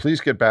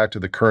 please get back to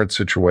the current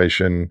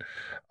situation.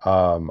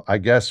 I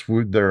guess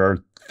there are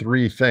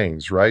three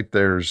things, right?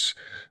 There's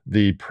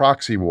the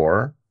proxy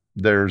war.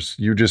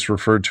 You just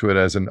referred to it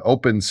as an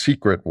open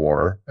secret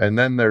war. And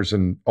then there's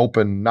an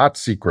open, not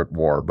secret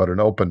war, but an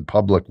open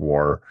public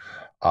war.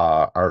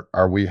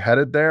 Are we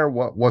headed there?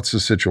 What's the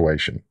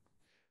situation?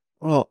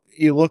 Well,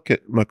 you look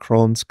at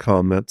Macron's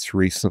comments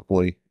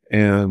recently,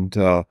 and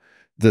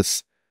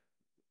this,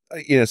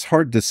 it's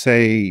hard to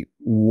say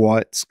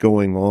what's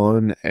going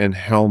on and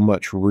how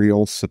much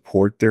real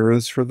support there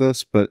is for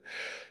this, but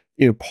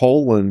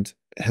Poland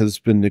has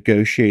been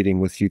negotiating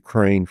with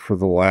Ukraine for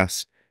the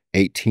last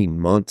 18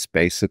 months,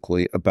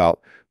 basically, about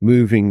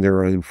moving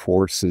their own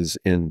forces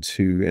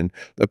into, and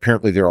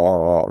apparently there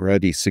are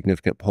already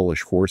significant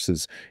Polish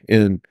forces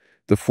in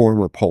the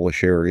former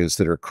Polish areas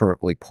that are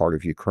currently part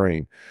of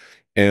Ukraine.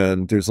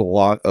 And there's a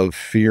lot of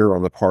fear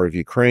on the part of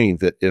Ukraine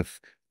that if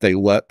they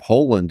let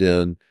Poland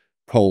in,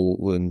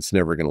 Poland's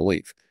never going to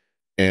leave.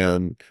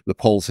 And the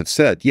Poles have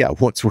said, yeah,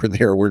 once we're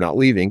there, we're not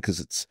leaving because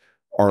it's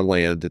our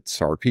land,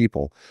 it's our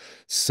people.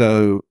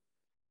 So,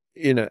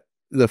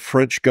 the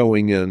French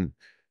going in,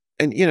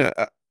 and,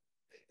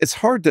 it's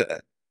hard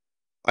to,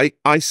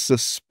 I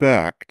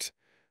suspect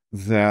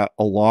that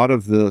a lot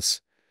of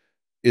this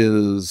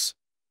is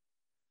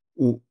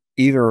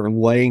either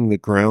laying the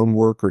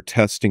groundwork or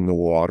testing the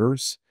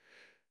waters.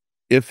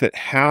 If it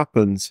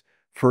happens,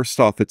 first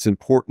off, it's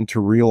important to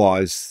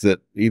realize that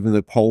even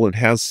though Poland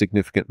has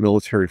significant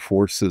military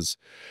forces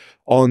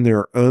on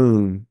their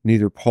own,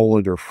 neither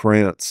Poland or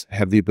France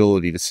have the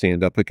ability to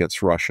stand up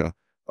against Russia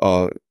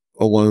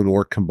alone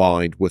or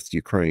combined with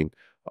Ukraine.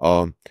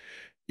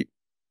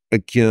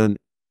 Again,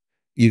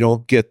 you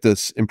don't get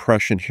this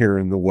impression here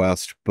in the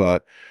West,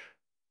 but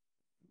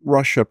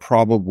Russia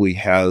probably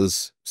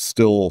has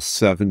still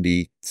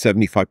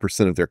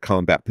 75% of their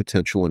combat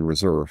potential in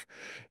reserve.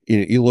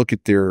 You look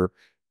at their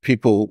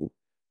people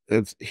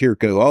here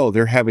go, oh,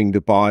 they're having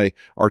to buy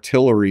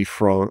artillery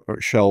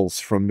shells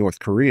from North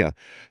Korea.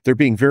 They're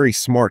being very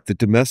smart. The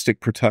domestic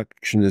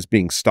protection is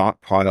being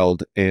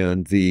stockpiled,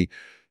 and the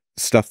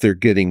stuff they're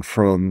getting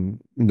from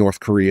North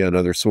Korea and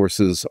other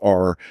sources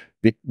are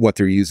what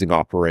they're using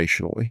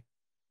operationally,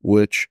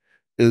 which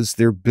is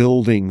they're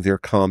building their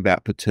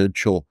combat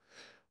potential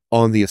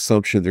on the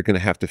assumption they're going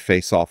to have to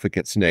face off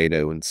against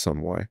NATO in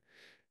some way.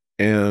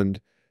 And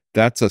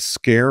that's a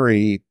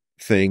scary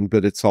thing,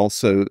 but it's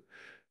also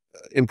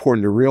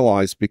important to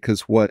realize,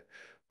 because what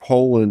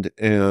Poland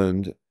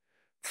and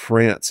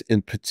France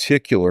in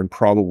particular, and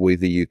probably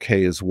the UK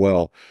as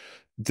well,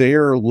 they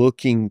are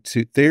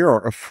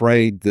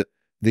afraid that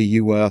the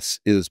US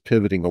is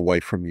pivoting away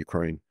from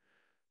Ukraine.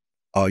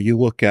 You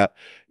look at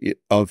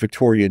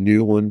Victoria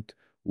Nuland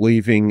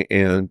leaving,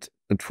 and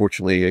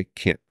unfortunately, I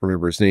can't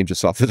remember his name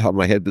just off the top of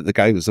my head, but the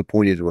guy who was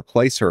appointed to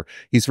replace her,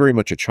 he's very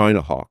much a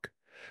China hawk.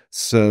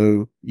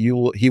 So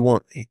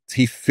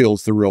he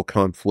feels the real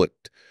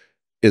conflict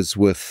is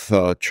with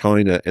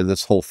China, and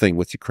this whole thing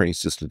with Ukraine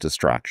is just a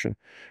distraction.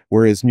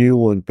 Whereas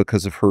Nuland,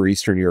 because of her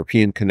Eastern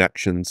European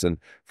connections and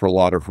for a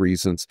lot of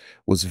reasons,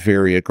 was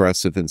very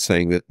aggressive in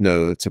saying that,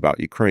 no, it's about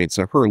Ukraine.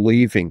 So her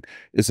leaving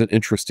is an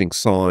interesting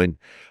sign.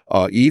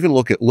 You even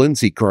look at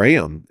Lindsey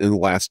Graham in the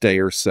last day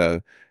or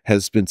so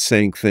has been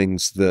saying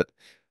things that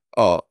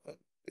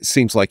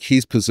seems like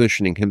he's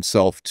positioning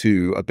himself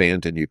to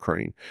abandon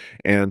Ukraine.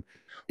 And,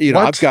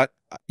 I've got,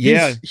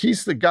 yeah.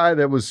 He's the guy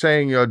that was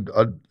saying a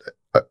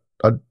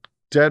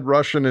dead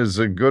Russian is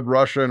a good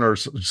Russian, or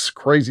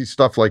crazy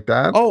stuff like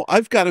that. Oh,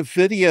 I've got a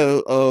video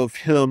of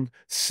him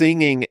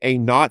singing a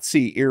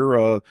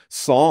Nazi-era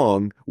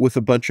song with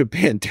a bunch of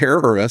banned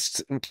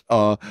terrorists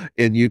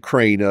in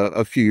Ukraine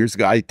a few years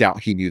ago. I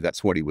doubt he knew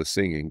that's what he was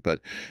singing, but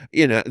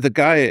the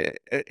guy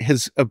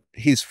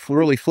he's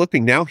really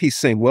flipping now. He's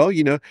saying, well,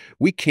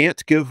 we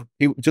can't give.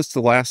 Just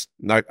the last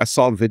night, I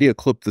saw a video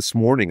clip this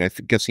morning. I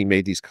guess he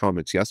made these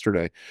comments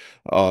yesterday.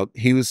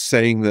 He was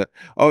saying that,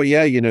 oh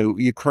yeah,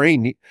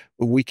 Ukraine,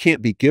 we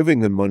can't be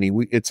giving them money.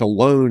 It's a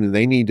loan, and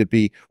we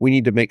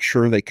need to make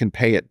sure they can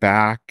pay it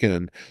back,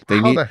 and they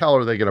How need. the hell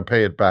are they going to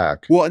pay it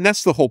back? Well, and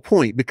that's the whole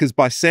point, because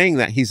by saying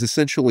that, he's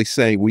essentially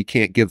saying we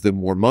can't give them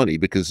more money,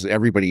 because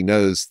everybody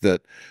knows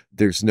that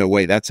there's no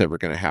way that's ever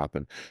going to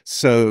happen.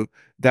 So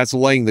that's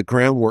laying the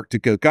groundwork to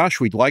go, gosh,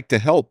 we'd like to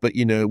help, but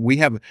we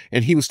have,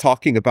 and he was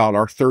talking about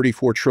our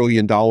 $34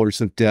 trillion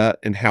of debt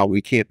and how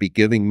we can't be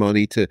giving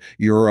money to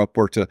Europe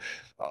or to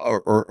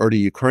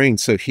Ukraine.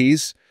 So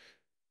he's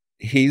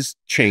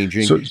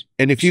changing.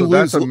 And if you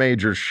lose, that's a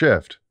major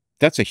shift.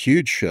 That's a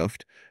huge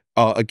shift.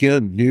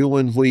 Again,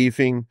 Newland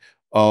leaving,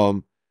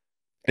 and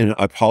I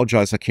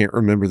apologize, I can't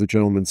remember the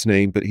gentleman's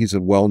name, but he's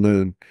a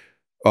well-known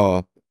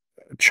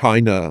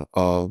China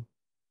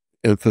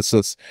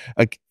emphasis.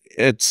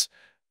 It's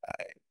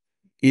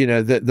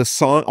the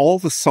sign. All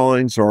the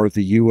signs are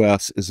the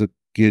U.S. is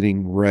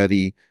getting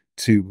ready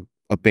to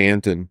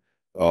abandon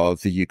the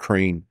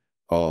Ukraine.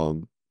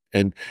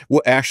 And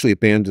what actually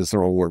abandon is the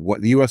wrong word.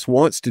 What the U.S.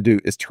 wants to do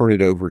is turn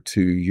it over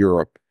to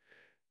Europe,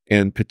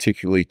 and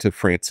particularly to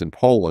France and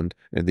Poland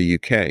and the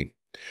UK.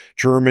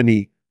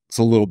 Germany is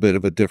a little bit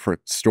of a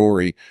different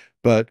story,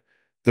 but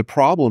the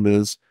problem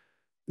is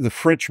the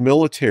French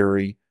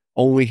military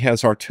only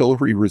has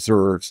artillery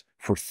reserves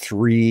for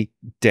 3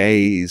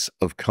 days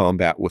of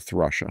combat with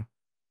Russia,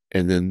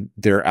 and then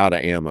they're out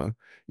of ammo.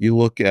 You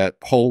look at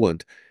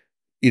Poland.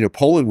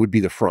 Poland would be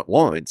the front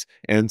lines.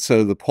 And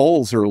so the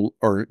Poles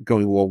are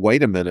going, well,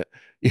 wait a minute.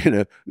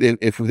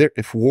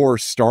 If war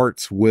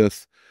starts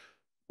with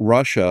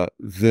Russia,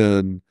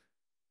 then,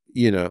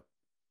 we're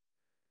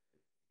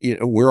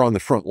on the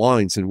front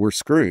lines and we're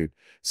screwed.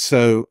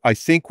 So I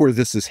think where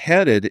this is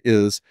headed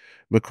is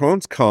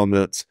Macron's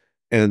comments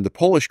and the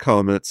Polish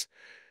comments.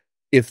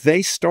 If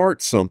they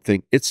start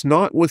something, it's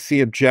not with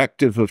the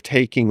objective of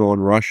taking on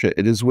Russia.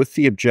 It is with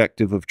the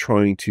objective of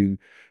trying to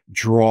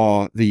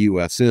draw the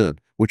U.S. in,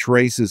 which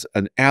raises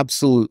an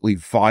absolutely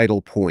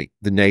vital point,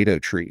 the NATO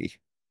treaty.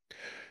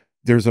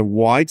 There's a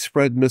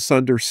widespread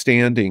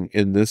misunderstanding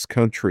in this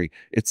country.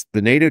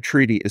 The NATO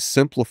treaty is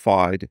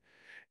simplified,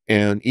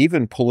 and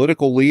even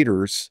political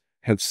leaders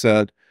have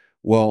said,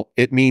 well,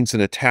 it means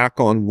an attack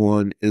on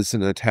one is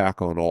an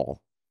attack on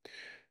all.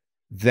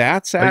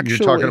 That's actually...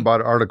 You're talking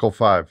about Article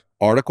 5.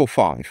 Article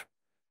 5.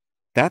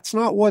 That's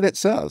not what it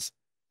says.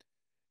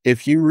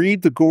 If you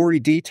read the gory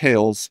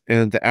details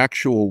and the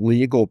actual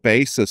legal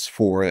basis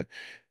for it,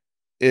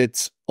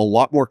 it's a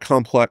lot more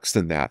complex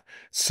than that.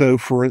 So,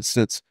 for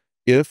instance,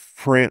 if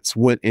France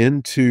went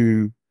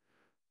into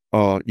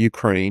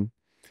Ukraine,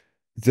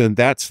 then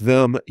that's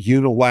them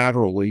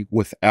unilaterally,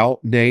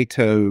 without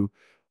NATO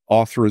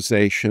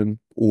authorization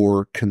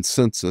or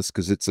consensus,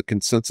 because it's a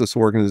consensus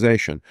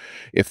organization.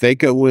 If they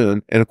go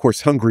in, and of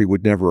course Hungary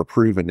would never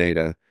approve a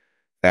NATO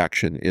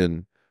action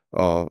in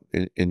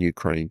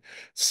Ukraine.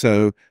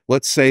 So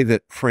let's say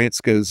that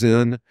France goes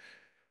in.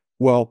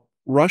 Well,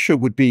 Russia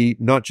would be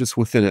not just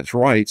within its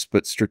rights,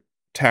 but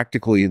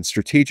tactically and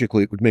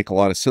strategically, it would make a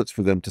lot of sense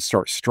for them to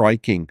start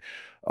striking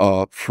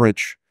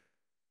French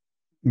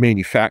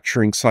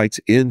manufacturing sites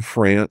in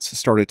France,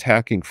 start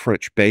attacking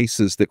French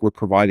bases that were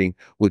providing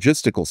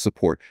logistical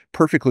support.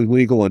 Perfectly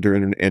legal under,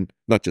 and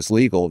not just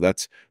legal,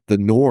 that's the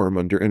norm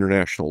under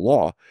international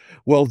law.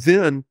 Well,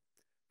 then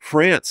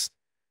France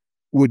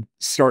would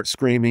start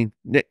screaming,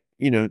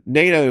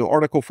 NATO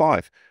Article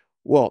 5.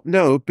 Well,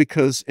 no,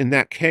 because in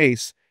that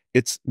case,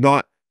 it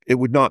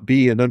would not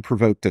be an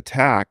unprovoked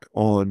attack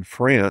on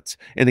France.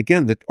 And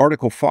again, the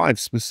Article 5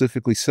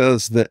 specifically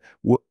says that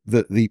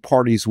the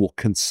parties will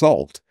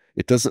consult.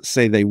 It doesn't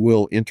say they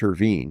will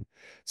intervene.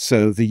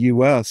 So the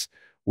U.S.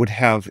 would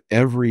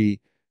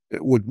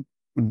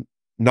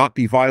not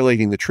be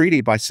violating the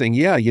treaty by saying,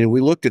 yeah, we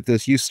looked at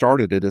this, you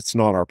started it, it's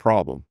not our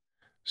problem.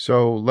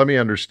 So let me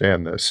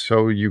understand this.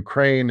 So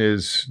Ukraine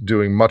is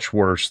doing much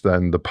worse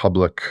than the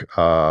public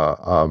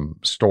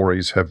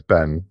stories have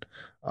been,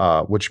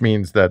 which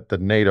means that the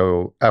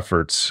NATO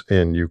efforts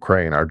in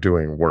Ukraine are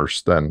doing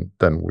worse than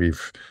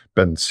we've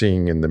been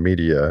seeing in the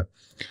media.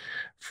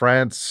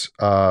 France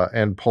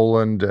and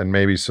Poland and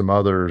maybe some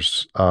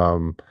others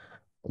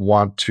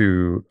want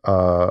to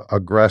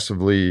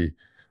aggressively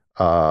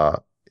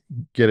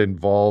get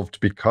involved,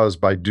 because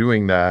by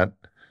doing that,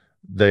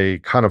 they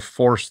kind of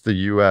force the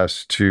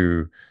U.S.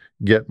 to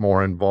get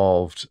more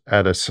involved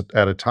at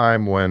a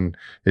time when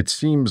it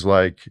seems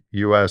like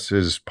U.S.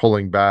 is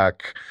pulling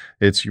back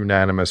its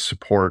unanimous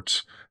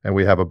support, and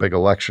we have a big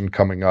election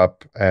coming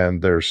up,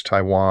 and there's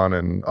Taiwan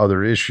and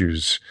other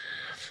issues.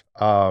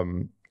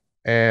 And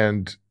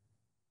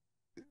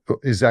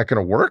is that going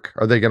to work?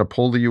 Are they going to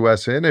pull the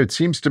U.S. in? It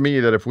seems to me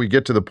that if we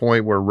get to the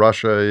point where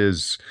Russia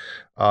is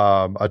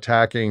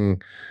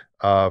attacking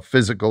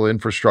physical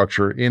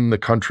infrastructure in the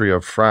country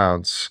of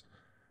France,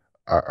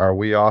 are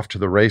we off to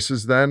the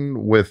races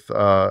then with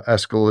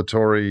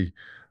escalatory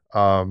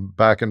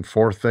back and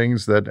forth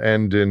things that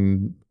end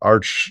in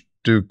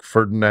Archduke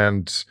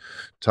Ferdinand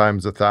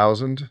times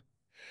 1,000?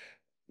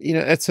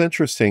 It's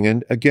interesting.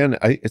 And again,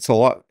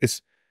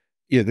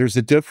 there's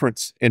a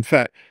difference. In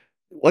fact,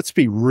 let's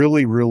be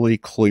really, really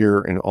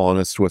clear and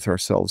honest with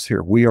ourselves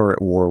here. We are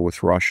at war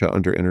with Russia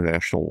under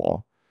international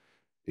law.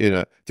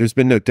 There's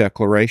been no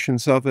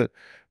declarations of it,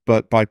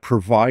 but by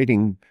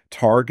providing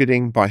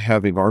targeting, by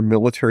having our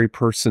military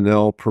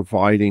personnel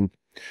providing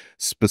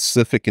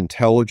specific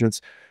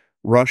intelligence,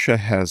 Russia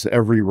has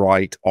every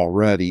right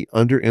already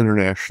under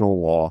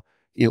international law,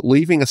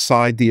 leaving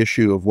aside the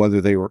issue of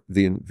whether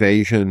the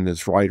invasion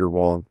is right or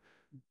wrong.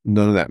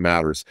 None of that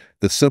matters.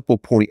 The simple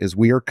point is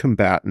we are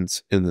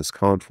combatants in this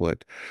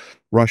conflict.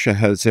 Russia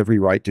has every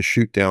right to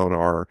shoot down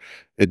our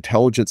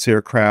intelligence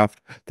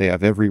aircraft. They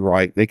have every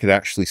right. They could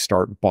actually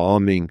start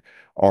bombing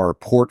our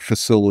port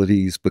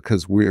facilities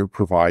because we're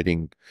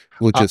providing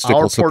Our logistical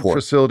port support.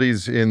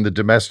 facilities in the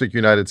domestic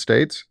United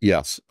States?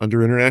 Yes,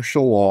 under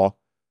international law.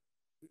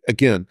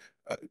 Again,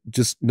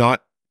 just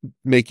not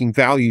making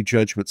value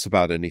judgments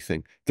about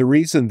anything. The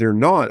reason they're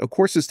not, of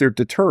course, is they're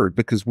deterred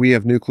because we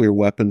have nuclear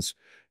weapons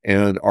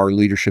and our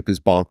leadership is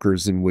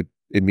bonkers and would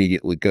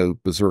immediately go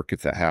berserk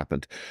if that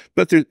happened.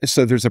 But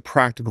so there's a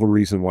practical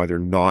reason why they're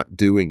not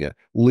doing it.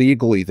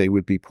 Legally, they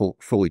would be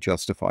fully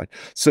justified.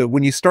 So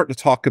when you start to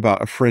talk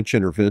about a French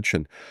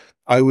intervention,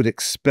 I would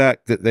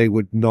expect that they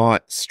would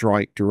not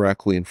strike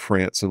directly in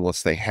France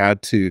unless they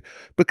had to,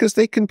 because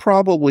they can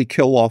probably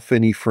kill off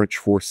any French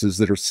forces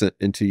that are sent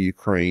into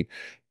Ukraine.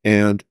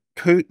 And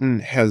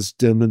Putin has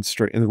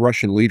demonstrated, and the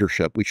Russian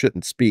leadership, we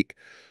shouldn't speak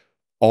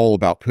all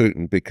about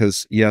Putin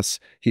because, yes,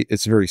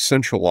 it's very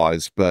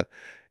centralized, but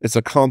it's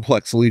a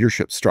complex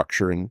leadership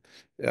structure. And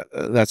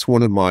that's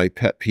one of my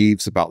pet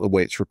peeves about the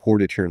way it's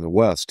reported here in the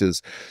West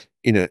is,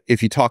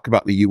 if you talk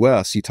about the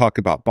U.S., you talk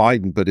about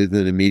Biden, but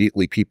then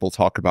immediately people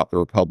talk about the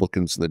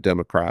Republicans and the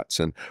Democrats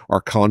and our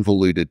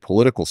convoluted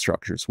political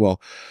structures.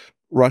 Well,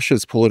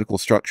 Russia's political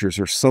structures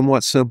are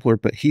somewhat simpler,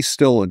 but he's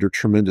still under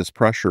tremendous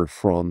pressure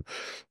from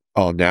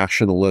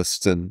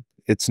nationalists, and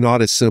it's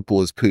not as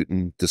simple as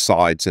Putin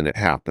decides and it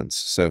happens.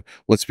 So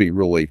let's be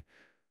really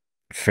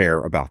fair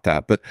about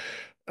that. But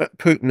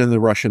Putin and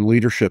the Russian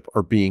leadership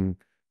are being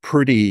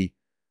pretty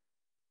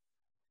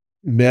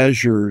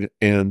measured,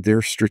 and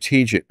their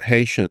strategic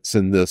patience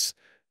in this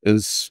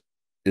is,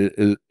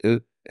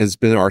 has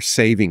been our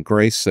saving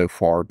grace so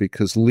far,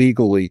 because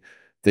legally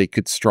they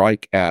could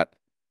strike at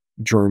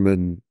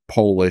German,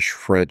 Polish,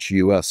 French,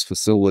 U.S.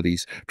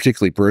 facilities,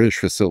 particularly British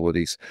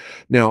facilities.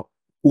 Now,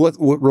 what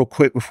real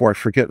quick before I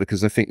forget,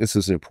 because I think this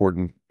is an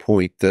important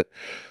point, that,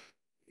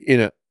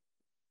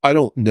 I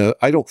don't know.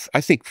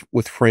 I think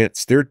with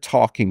France, they're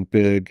talking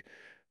big,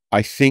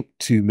 I think,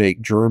 to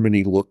make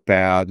Germany look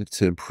bad,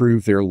 to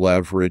improve their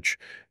leverage.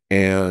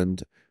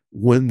 And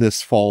when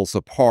this falls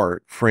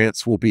apart,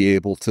 France will be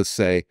able to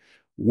say,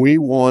 we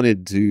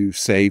wanted to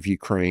save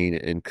Ukraine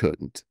and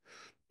couldn't.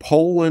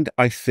 Poland,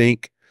 I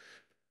think,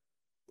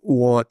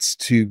 wants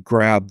to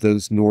grab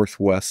those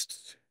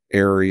northwest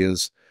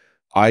areas.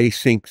 I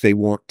think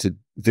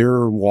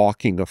they're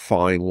walking a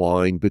fine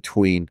line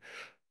between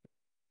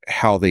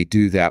how they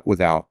do that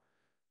without,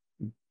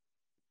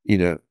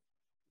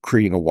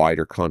 creating a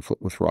wider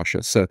conflict with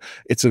Russia. So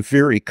it's a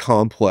very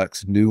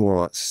complex,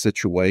 nuanced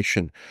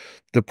situation.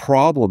 The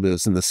problem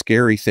is, and the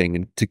scary thing,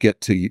 and to get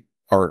to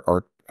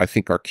I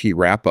think our key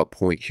wrap-up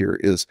point here,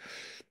 is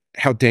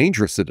how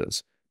dangerous it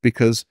is.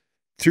 Because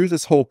through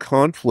this whole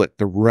conflict,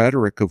 the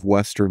rhetoric of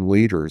Western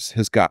leaders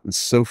has gotten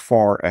so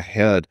far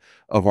ahead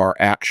of our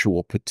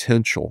actual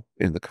potential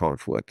in the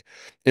conflict.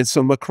 And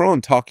so Macron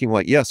talking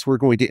like, yes, we're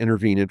going to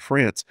intervene in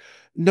France.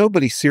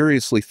 Nobody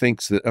seriously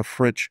thinks that a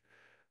French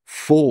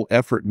full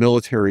effort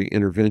military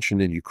intervention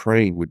in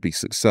Ukraine would be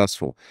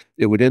successful.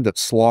 It would end up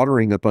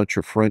slaughtering a bunch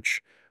of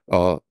French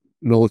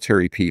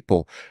military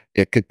people.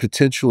 It could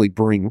potentially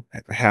bring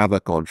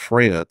havoc on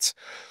France.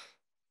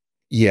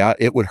 Yeah,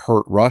 it would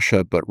hurt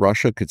Russia, but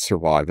Russia could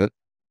survive it.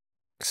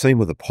 Same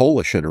with the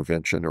Polish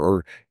intervention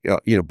or,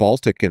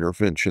 Baltic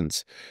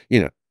interventions.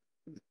 Yeah,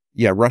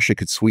 Russia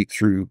could sweep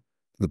through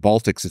the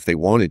Baltics if they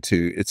wanted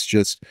to. It's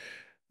just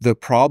the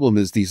problem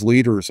is these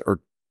leaders are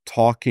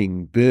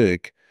talking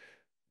big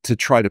to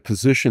try to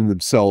position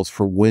themselves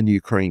for when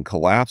Ukraine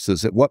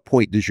collapses. At what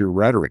point does your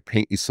rhetoric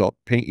paint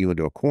you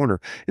into a corner?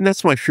 And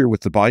that's my fear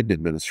with the Biden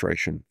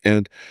administration.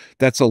 And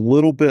that's a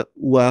little bit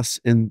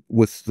less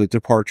with the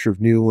departure of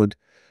Newland.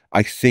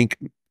 I think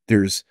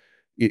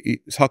you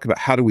talk about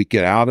how do we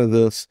get out of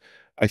this.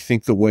 I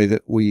think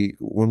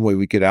one way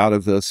we get out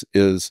of this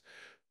is,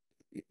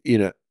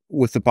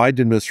 with the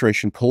Biden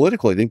administration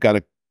politically, they've got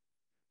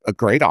a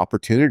great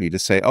opportunity to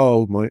say,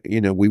 oh,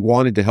 we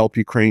wanted to help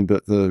Ukraine,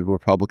 but the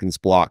Republicans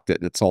blocked it,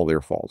 and it's all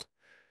their fault.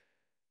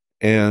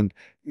 And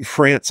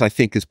France, I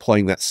think, is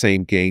playing that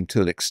same game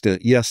to an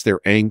extent. Yes,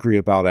 they're angry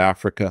about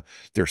Africa.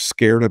 They're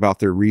scared about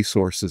their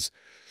resources.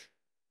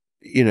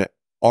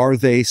 Are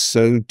they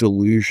so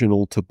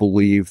delusional to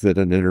believe that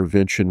an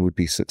intervention would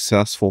be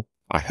successful?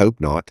 I hope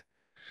not.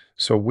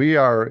 So we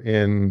are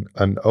in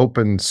an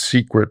open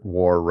secret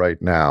war right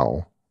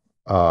now.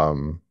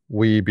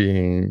 We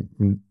being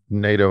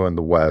NATO and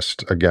the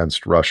West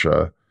against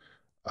Russia.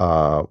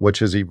 which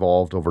has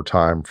evolved over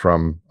time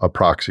from a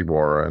proxy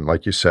war. And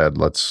like you said,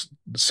 let's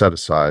set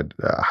aside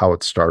how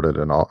it started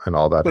and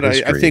all that But I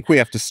history. think we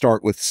have to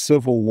start with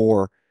civil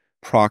war,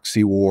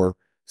 proxy war,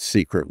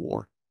 secret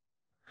war.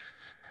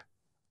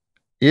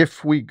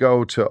 If we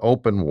go to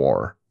open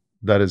war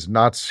that is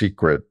not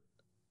secret,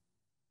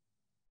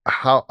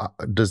 how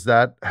does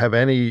that have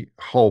any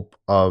hope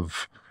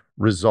of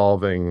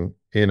resolving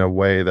in a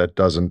way that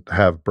doesn't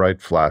have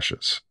bright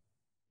flashes?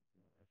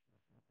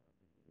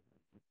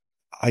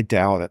 I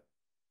doubt it,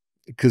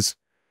 because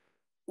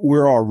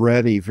we're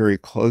already very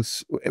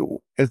close.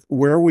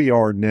 Where we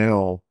are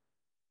now,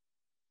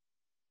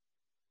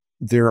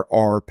 there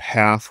are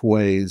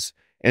pathways,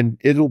 and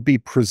it'll be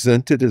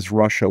presented as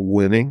Russia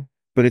winning,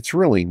 but it's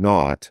really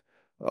not.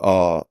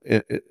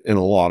 In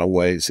a lot of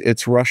ways,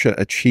 it's Russia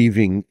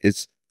achieving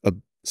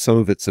some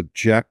of its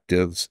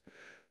objectives,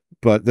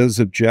 but those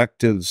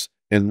objectives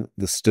and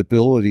the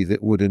stability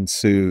that would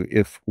ensue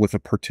if with a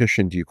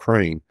partitioned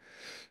Ukraine,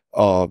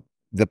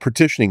 the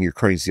partitioning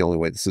Ukraine is the only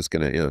way this is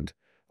going to end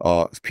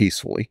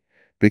peacefully,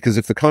 because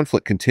if the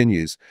conflict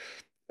continues,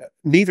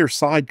 neither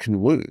side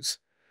can lose.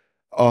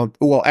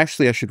 Well,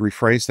 actually, I should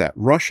rephrase that.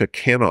 Russia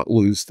cannot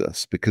lose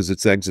this because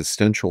it's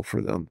existential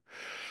for them.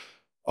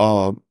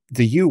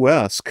 The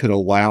U.S. could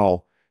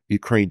allow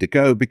Ukraine to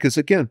go because,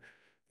 again,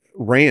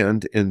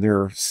 Rand, in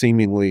their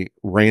seemingly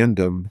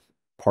random,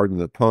 pardon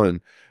the pun,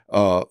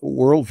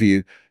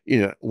 worldview,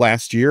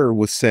 last year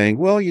was saying,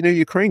 well,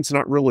 Ukraine's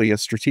not really a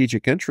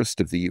strategic interest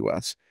of the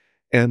U.S.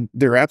 And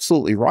they're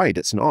absolutely right.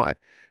 It's not.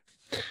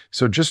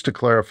 So just to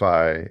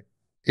clarify,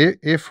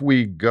 if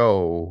we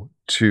go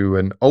to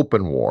an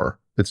open war,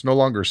 it's no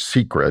longer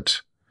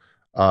secret,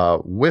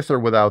 with or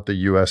without the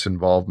U.S.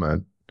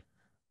 involvement.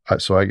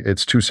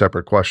 It's two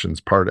separate questions,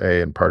 part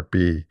A and part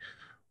B.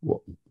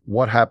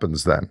 What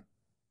happens then?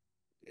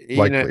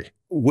 Likely.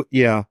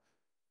 Yeah,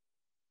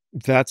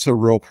 that's a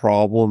real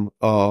problem.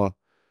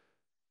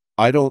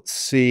 I don't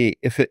see,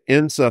 if it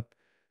ends up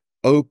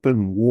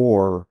open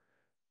war,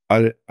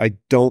 I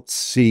don't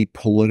see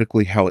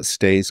politically how it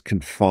stays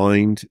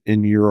confined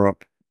in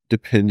Europe,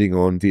 depending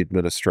on the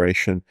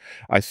administration.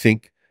 I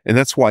think, and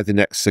that's why the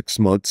next 6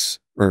 months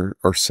are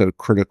so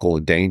critical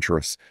and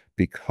dangerous,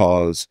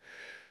 because,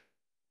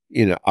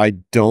 I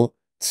don't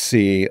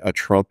see a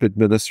Trump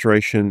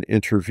administration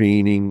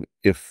intervening.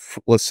 If,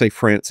 let's say,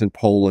 France and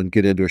Poland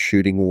get into a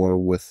shooting war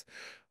with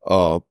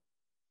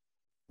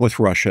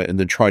Russia and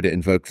then try to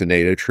invoke the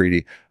NATO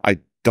treaty, I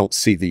don't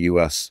see the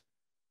U.S.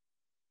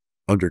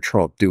 under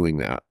Trump doing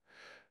that.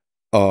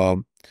 But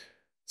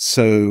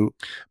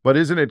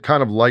isn't it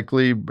kind of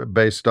likely,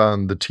 based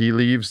on the tea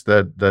leaves,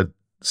 that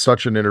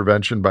such an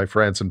intervention by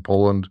France and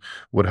Poland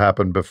would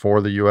happen before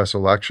the U.S.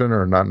 election,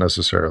 or not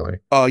necessarily?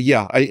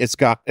 Yeah, I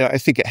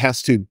think it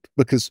has to,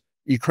 because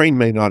Ukraine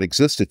may not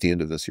exist at the end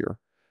of this year.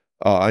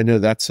 I know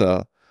that's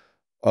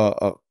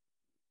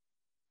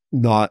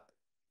not,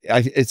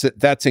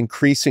 that's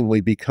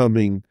increasingly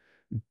becoming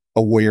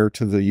aware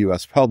to the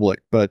U.S.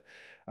 public, but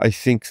I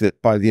think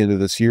that by the end of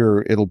this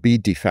year, it'll be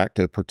de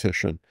facto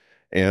partition.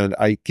 And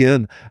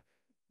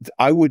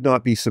I would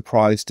not be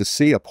surprised to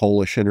see a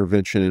Polish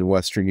intervention in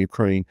Western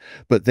Ukraine,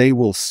 but they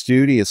will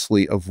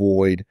studiously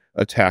avoid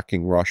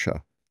attacking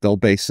Russia. They'll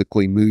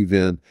basically move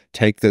in,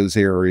 take those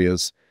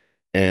areas,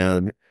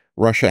 and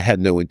Russia had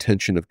no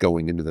intention of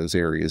going into those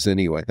areas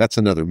anyway. That's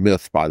another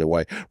myth, by the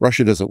way.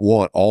 Russia doesn't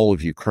want all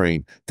of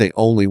Ukraine. They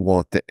only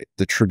want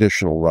the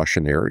traditional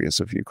Russian areas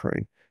of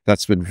Ukraine.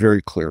 That's been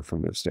very clear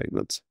from their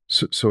statements.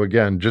 So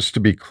again, just to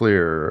be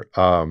clear,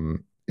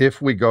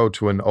 if we go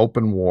to an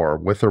open war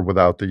with or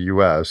without the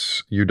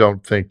U.S., you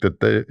don't think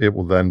that it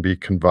will then be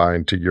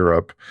confined to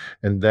Europe,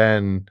 and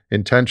then,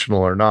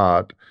 intentional or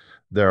not,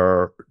 there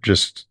are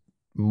just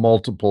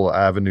multiple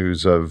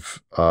avenues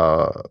of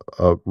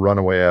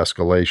runaway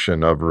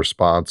escalation, of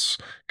response,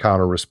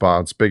 counter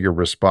response, bigger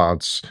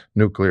response,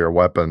 nuclear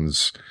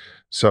weapons,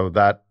 so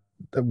that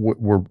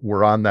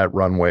we're on that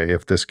runway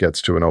if this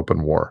gets to an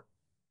open war.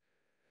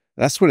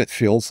 That's what it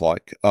feels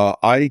like.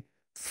 I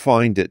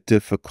find it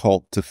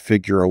difficult to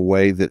figure a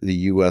way that the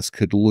U.S.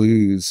 could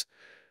lose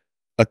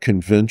a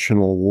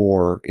conventional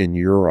war in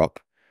Europe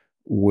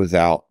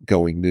without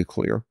going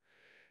nuclear.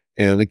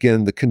 And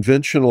again, the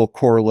conventional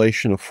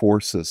correlation of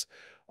forces.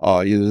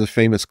 There's a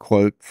famous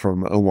quote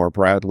from Omar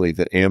Bradley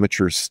that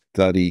amateurs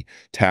study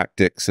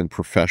tactics and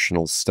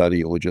professionals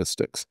study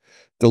logistics.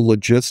 The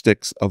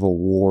logistics of a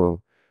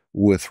war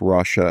with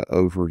Russia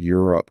over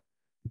Europe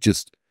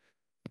just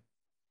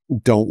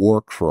don't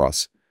work for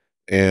us.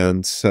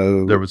 And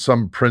so there was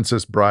some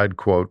Princess Bride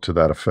quote to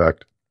that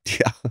effect.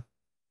 Yeah.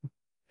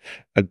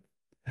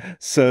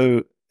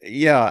 So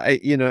yeah,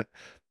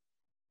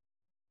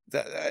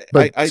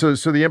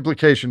 so the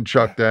implication,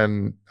 Chuck,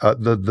 then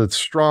the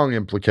strong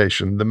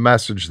implication, the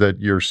message that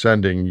you're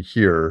sending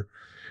here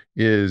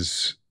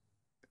is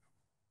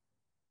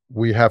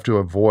we have to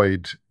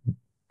avoid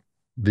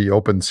the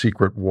open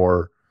secret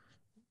war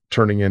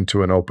turning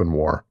into an open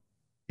war.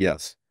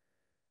 Yes,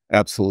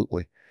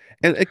 absolutely.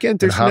 And again,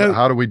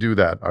 how do we do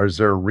that? Or is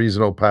there a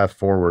reasonable path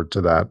forward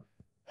to that?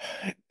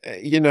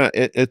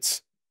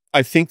 It's,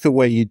 I think the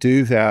way you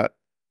do that,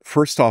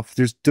 first off,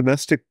 there's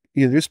domestic,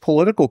 there's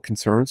political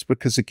concerns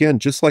because, again,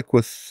 just like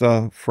with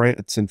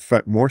France, in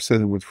fact, more so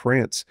than with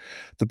France,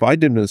 the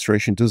Biden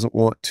administration doesn't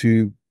want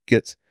to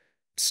get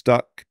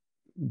stuck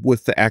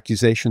with the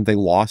accusation they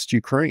lost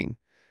Ukraine.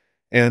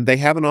 And they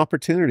have an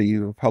opportunity.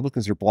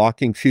 Republicans are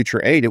blocking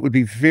future aid. It would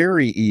be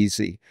very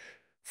easy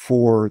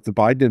for the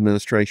Biden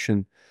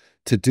administration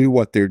to do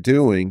what they're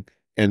doing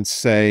and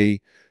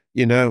say,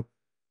 you know,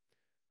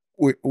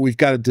 we've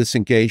got to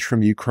disengage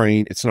from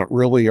Ukraine. It's not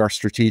really our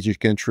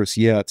strategic interest.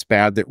 Yeah, it's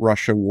bad that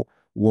Russia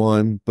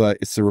won, but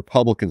it's the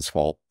Republicans'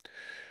 fault.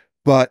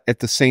 But at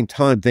the same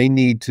time, they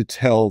need to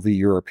tell the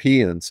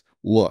Europeans,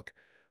 look,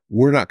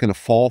 we're not going to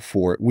fall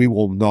for it. We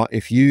will not,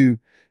 if you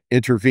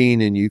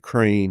intervene in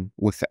Ukraine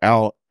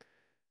without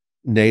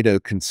NATO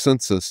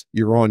consensus,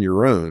 you're on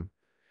your own.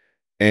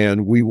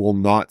 And we will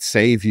not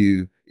save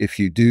you if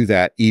you do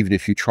that, even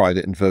if you try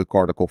to invoke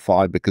Article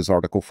 5, because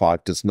Article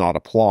 5 does not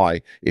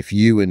apply if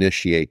you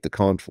initiate the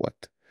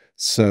conflict.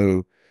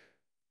 So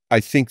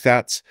I think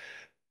that's,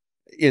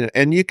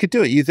 and you could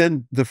do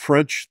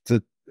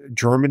it.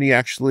 Germany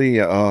actually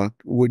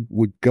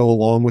would go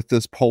along with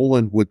this.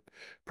 Poland would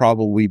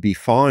probably be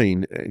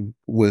fine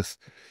with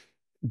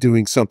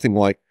doing something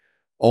like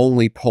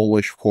only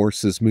Polish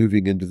forces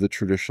moving into the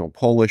traditional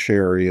Polish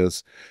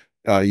areas.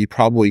 You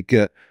probably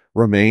get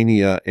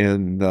Romania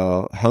and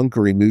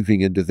Hungary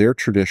moving into their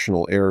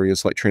traditional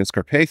areas like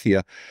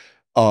Transcarpathia.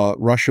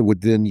 Russia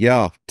would then,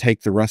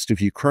 take the rest of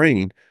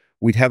Ukraine.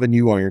 We'd have a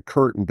new Iron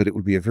Curtain, but it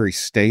would be a very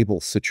stable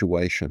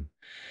situation.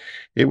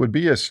 It would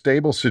be a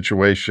stable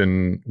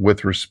situation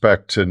with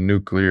respect to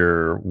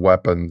nuclear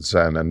weapons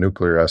and a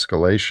nuclear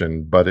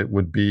escalation, but it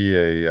would be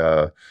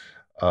an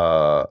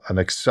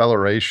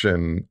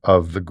acceleration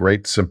of the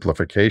great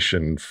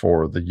simplification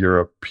for the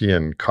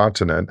European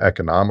continent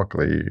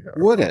economically.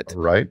 Would it?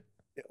 Right?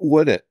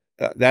 Would it?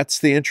 That's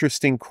the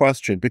interesting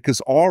question,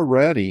 because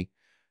already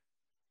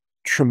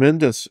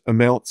tremendous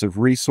amounts of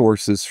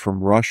resources from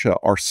Russia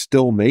are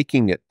still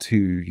making it to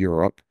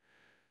Europe.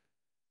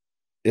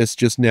 It's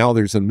just now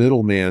there's a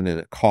middleman and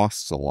it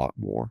costs a lot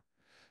more.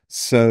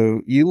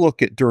 So you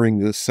look at during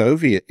the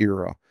Soviet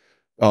era,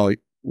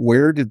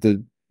 where did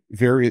the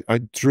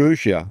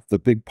Druzhia, the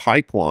big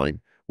pipeline,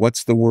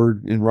 what's the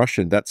word in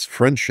Russian? That's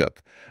friendship,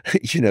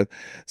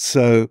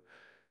 So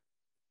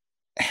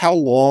how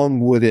long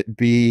would it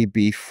be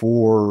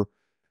before,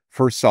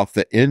 first off,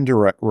 the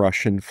indirect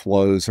Russian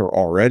flows are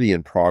already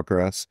in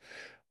progress?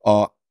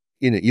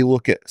 You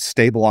look at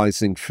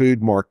stabilizing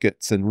food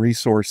markets and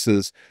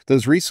resources.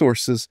 Those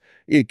resources,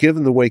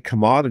 given the way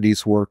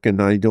commodities work, and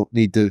I don't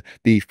need to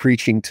be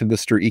preaching to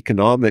Mr.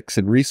 Economics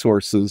and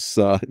resources,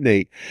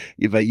 Nate,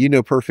 but you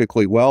know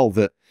perfectly well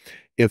that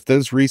if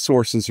those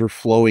resources are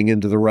flowing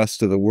into the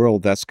rest of the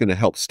world, that's going to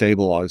help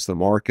stabilize the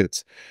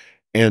markets.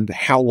 And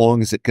how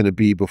long is it going to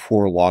be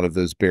before a lot of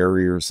those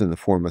barriers in the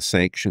form of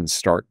sanctions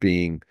start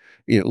being,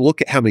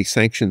 look at how many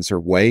sanctions are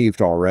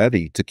waived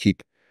already to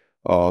keep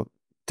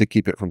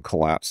it from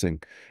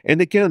collapsing. And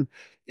again,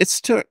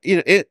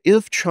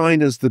 if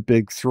China's the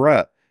big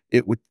threat,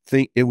 it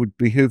would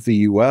behoove the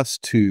U.S.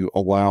 to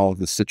allow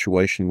the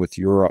situation with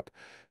Europe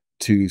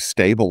to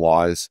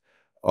stabilize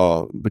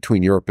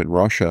between Europe and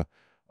Russia,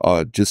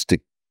 just to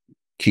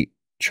keep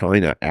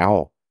China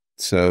out.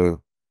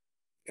 So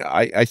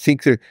I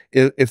think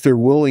if they're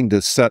willing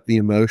to set the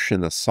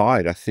emotion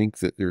aside, I think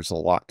that there's a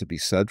lot to be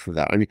said for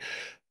that. I mean,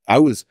 I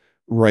was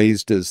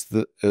raised as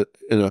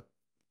in a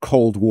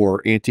Cold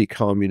War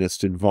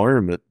anti-communist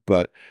environment,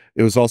 but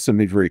it was also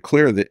made very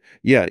clear that,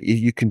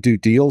 you can do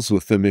deals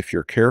with them if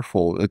you're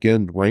careful.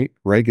 Again,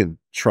 Reagan,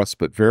 trust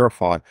but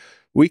verify.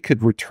 We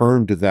could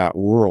return to that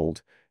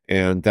world,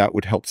 and that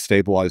would help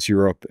stabilize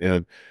Europe.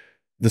 And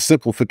the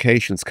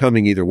simplification's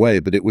coming either way,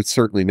 but it would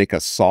certainly make a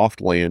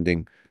soft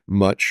landing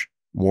much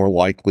more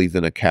likely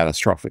than a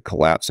catastrophic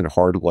collapse and a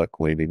hard luck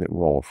landing that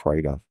we're all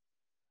afraid of.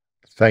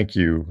 Thank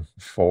you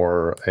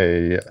for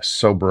a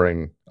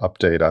sobering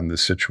update on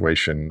this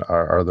situation.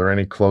 Are there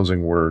any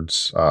closing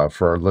words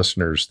for our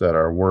listeners that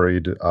are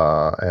worried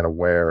and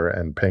aware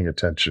and paying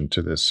attention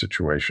to this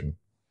situation?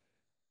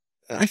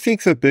 I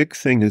think the big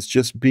thing is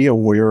just be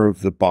aware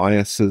of the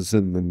biases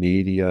in the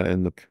media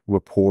and the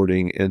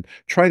reporting, and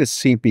try to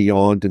see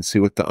beyond and see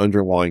what the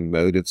underlying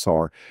motives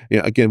are.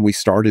 Again, we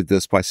started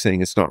this by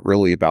saying it's not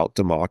really about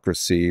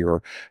democracy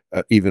or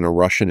even a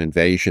Russian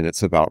invasion.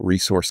 It's about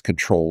resource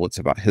control. It's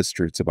about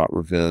history. It's about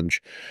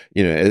revenge.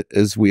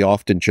 As we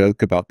often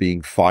joke about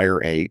being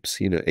fire apes,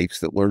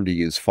 apes that learn to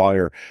use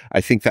fire.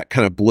 I think that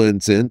kind of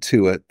blends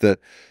into it, that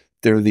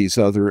there are these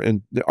other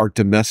and our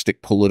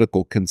domestic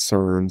political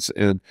concerns.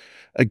 And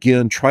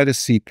again, try to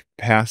see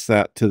past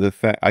that to the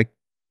fact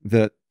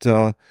that,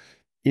 there's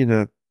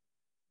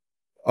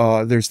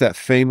that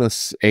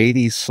famous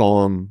 80s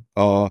song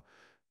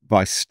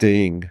by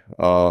Sting.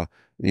 The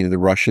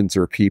Russians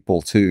are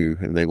people too,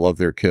 and they love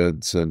their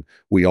kids, and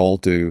we all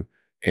do.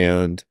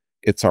 And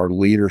it's our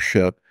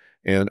leadership.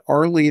 And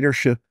our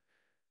leadership,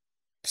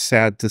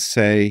 sad to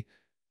say,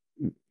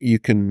 you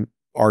can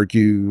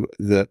argue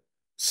that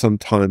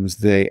sometimes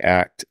they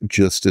act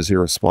just as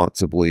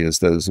irresponsibly as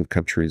those of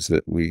countries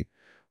that we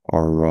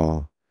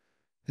are,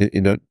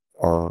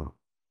 are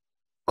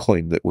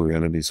claim that we're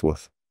enemies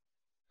with.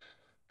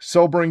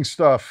 Sobering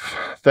stuff.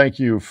 Thank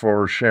you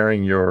for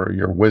sharing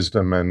your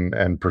wisdom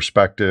and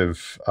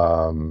perspective.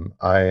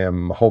 I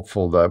am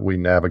hopeful that we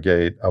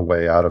navigate a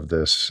way out of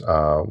this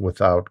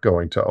without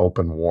going to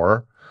open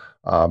war,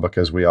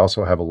 because we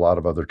also have a lot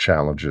of other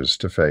challenges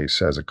to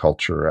face as a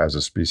culture, as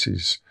a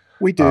species.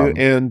 We do,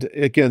 and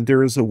again,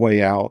 there is a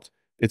way out.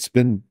 There's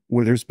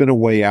been a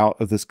way out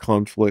of this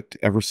conflict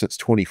ever since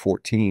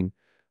 2014.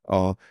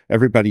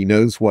 Everybody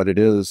knows what it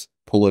is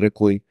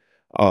politically.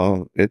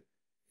 It's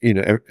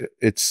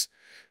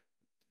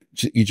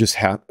we just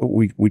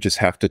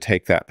have to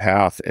take that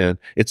path, and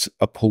it's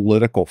a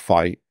political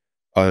fight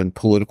and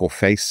political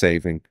face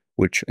saving,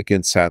 which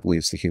again, sadly,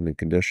 is the human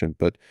condition.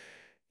 But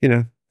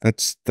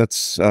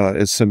that's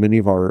as so many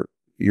of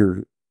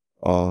your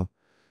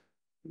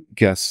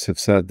guests have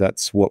said,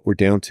 that's what we're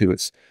down to.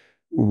 It's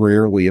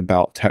rarely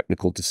about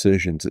technical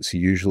decisions. It's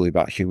usually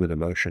about human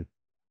emotion.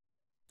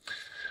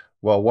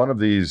 Well, one of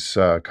these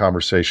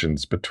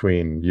conversations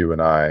between you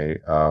and I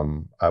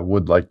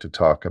would like to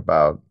talk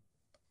about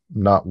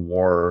not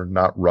war,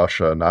 not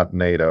Russia, not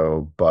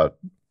NATO, but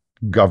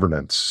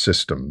governance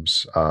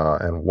systems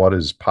and what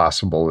is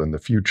possible in the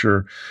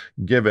future,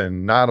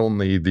 given not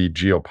only the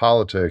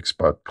geopolitics,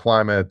 but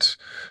climate,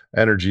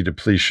 energy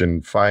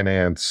depletion,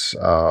 finance,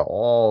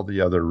 all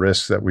the other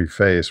risks that we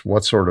face.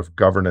 What sort of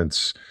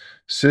governance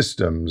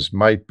systems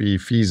might be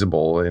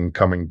feasible in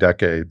coming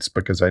decades?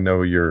 Because I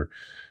know you're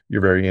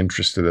very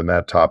interested in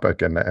that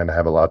topic and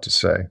have a lot to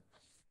say.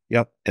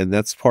 Yep. And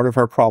that's part of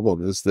our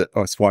problem, is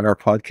that's why our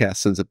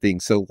podcast ends up being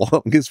so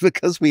long, is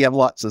because we have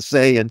lots to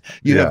say, and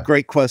you have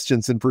great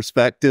questions and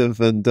perspective.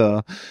 And,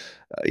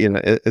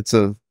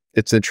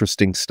 it's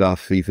interesting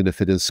stuff, even if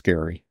it is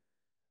scary.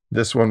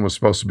 This one was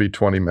supposed to be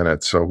 20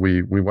 minutes, so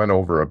we went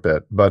over a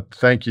bit, but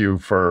thank you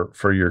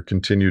for your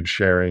continued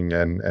sharing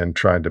and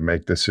trying to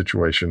make this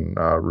situation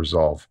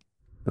resolve.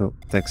 Oh,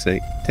 thanks,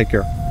 Nate. Take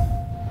care.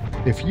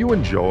 If you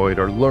enjoyed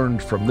or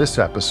learned from this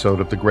episode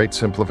of The Great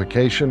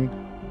Simplification,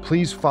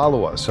 please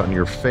follow us on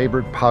your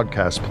favorite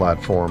podcast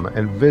platform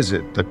and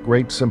visit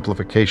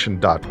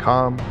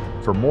thegreatsimplification.com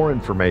for more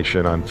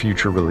information on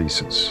future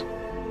releases.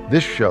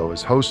 This show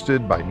is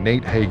hosted by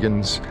Nate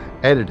Hagens,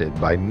 edited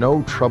by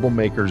No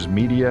Troublemakers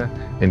Media,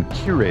 and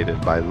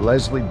curated by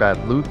Leslie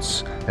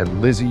Batlutz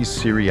and Lizzie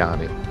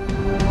Siriani.